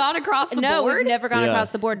ever gone across the No, board? we've never gone Yeah. across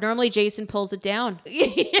the board. Normally, Jason pulls it down.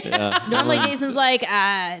 Yeah. Normally, Jason's like,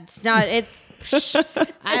 it's not, it's,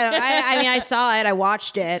 I mean, I saw it. I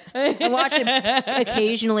watched it. I watched it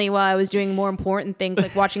occasionally while I was doing more important things,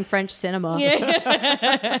 like watching French cinema. So,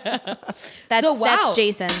 wow. That's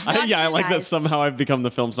Jason. I like that Guys. somehow I've become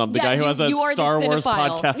the film snob, the Yeah, guy who has a you are the Star Wars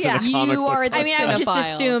cinephile. podcast Yeah. and a comic You book are the I mean, I would just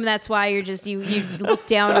cinephile. assume that's why you're just, you look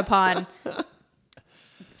down upon.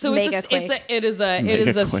 So Mega it is a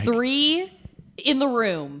Mega quick. 3 in the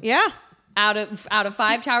room Yeah. out of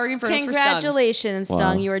 5 towering infernos for Stung. Congratulations,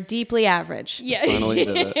 Stung. Wow. You are deeply average. Yeah. Finally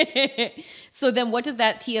did it. So then, what does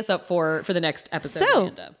that tee us up for the next episode? So,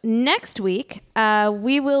 Amanda? next week,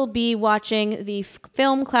 we will be watching the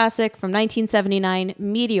film classic from 1979,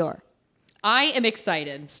 Meteor, I am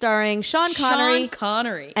excited. starring Sean Connery Sean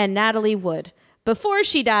Connery. and Natalie Wood, before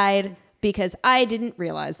she died, because I didn't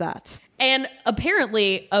realize that. And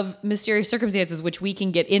apparently of mysterious circumstances, which we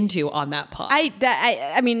can get into on that pod.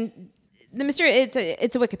 I mean, the mystery. It's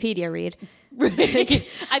a Wikipedia read.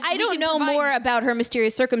 I don't know more about her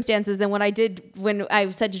mysterious circumstances than what I did when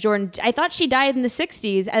I said to Jordan, I thought she died in the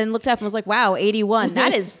 60s, and looked up and was like, wow, 81.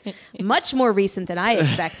 That is much more recent than I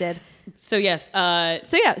expected. So yes,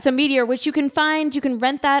 So Meteor, which you can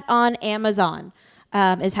rent that on Amazon,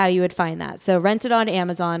 is how you would find that. So rent it on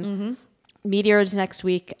Amazon. Mm-hmm. Meteor is next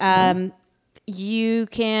week. You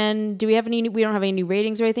can, we don't have any new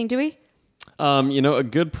ratings or anything, do we? A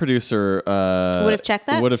good producer Would have checked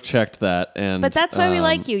that? Would have checked that, and But that's why we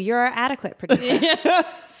like you. You're our adequate producer. 3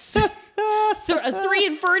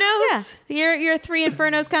 Infernos? Yeah, you're a 3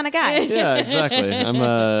 Infernos kind of guy. Yeah, exactly.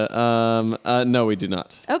 I'm no, we do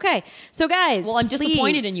not. Okay, so guys, Well, I'm please,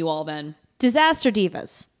 disappointed in you all then. Disaster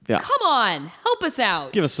Divas. Yeah. Come on, help us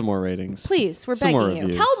out. Give us some more ratings. Please, we're Some more begging you.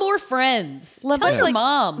 reviews. Tell more friends. Much Tell your like,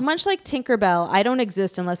 mom. Much like Tinkerbell, I don't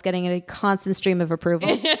exist unless getting a constant stream of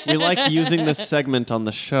approval. We like using this segment on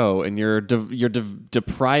the show, and you're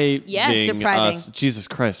depriving Depriving. us. Jesus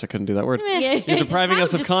Christ, I couldn't do that word. Yeah. You're depriving How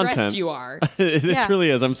us of distressed content. You are. It Yeah. truly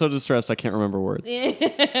is. I'm so distressed I can't remember words.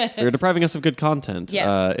 You're depriving us of good content.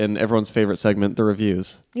 Yes. In everyone's favorite segment, the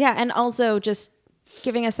reviews. Yeah, and also just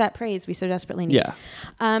giving us that praise we so desperately need. Yeah.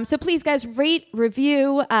 So please, guys, rate,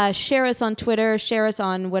 review, share us on Twitter, share us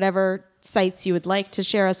on whatever sites you would like to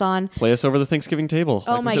share us on. Play us over the Thanksgiving table.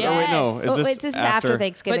 Oh we my said. Oh wait, no. yes. Is Oh, this wait, this is after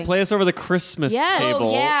Thanksgiving. Play us over the Christmas Yes.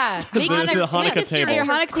 table. Oh yeah, The Hanukkah table. Your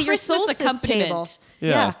Hanukkah, your Christmas solstice accompaniment. table.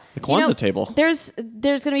 Yeah. The Kwanzaa table. There's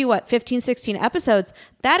going to be what 15, 16 episodes.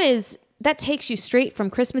 That takes you straight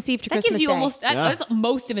from Christmas Eve to That Christmas gives you Day. almost that's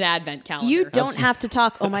most of an Advent calendar. You don't have to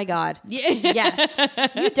talk. Oh my God. Yes.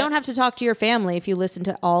 You don't have to talk to your family if you listen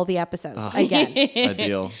to all the episodes again.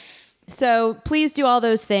 Ideal. So please do all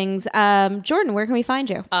those things. Jordan, where can we find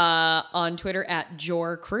you? on Twitter at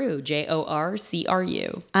JorCrew,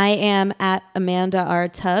 JorCru. I am at Amanda R.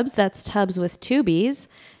 Tubbs. That's Tubbs with two B's.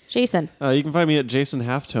 Jason. You can find me at Jason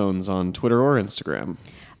Halftones on Twitter or Instagram.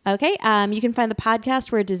 Okay. You can find the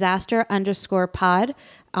podcast. We're disaster_pod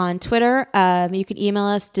on Twitter. You can email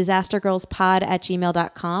us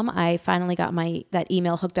disastergirlspod@gmail.com. I finally got that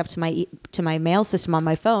email hooked up to my mail system on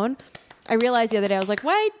my phone. I realized the other day, I was like,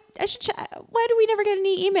 why do we never get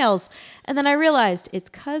any emails? And then I realized it's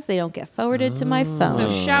because they don't get forwarded to my phone. So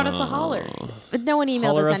shout us a holler. But no one emailed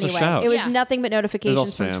Holler us us a anyway. shout. It was Yeah. nothing but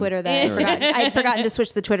notifications from spam. Twitter that I'd forgotten to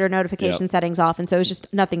switch the Twitter notification Yep. settings off. And so it was just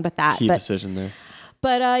nothing but that. Key But decision there.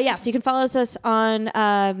 yeah, so you can follow us on,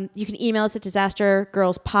 you can email us at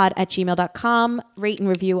disastergirlspod@gmail.com, rate and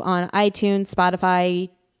review on iTunes, Spotify,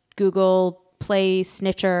 Google Play,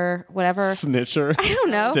 Snitcher, whatever. Snitcher. I don't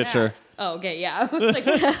know. Stitcher. Oh, okay, yeah. I was like,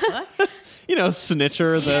 You know,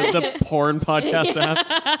 Snitcher, the porn podcast app.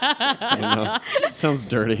 I don't know. It sounds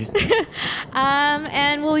dirty.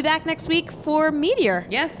 And we'll be back next week for Meteor.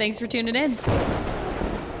 yes, thanks for tuning in.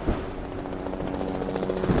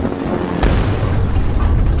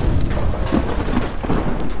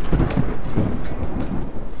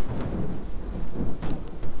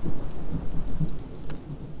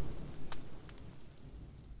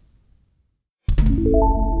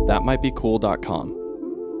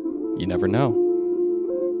 Thatmightbecool.com. You never know.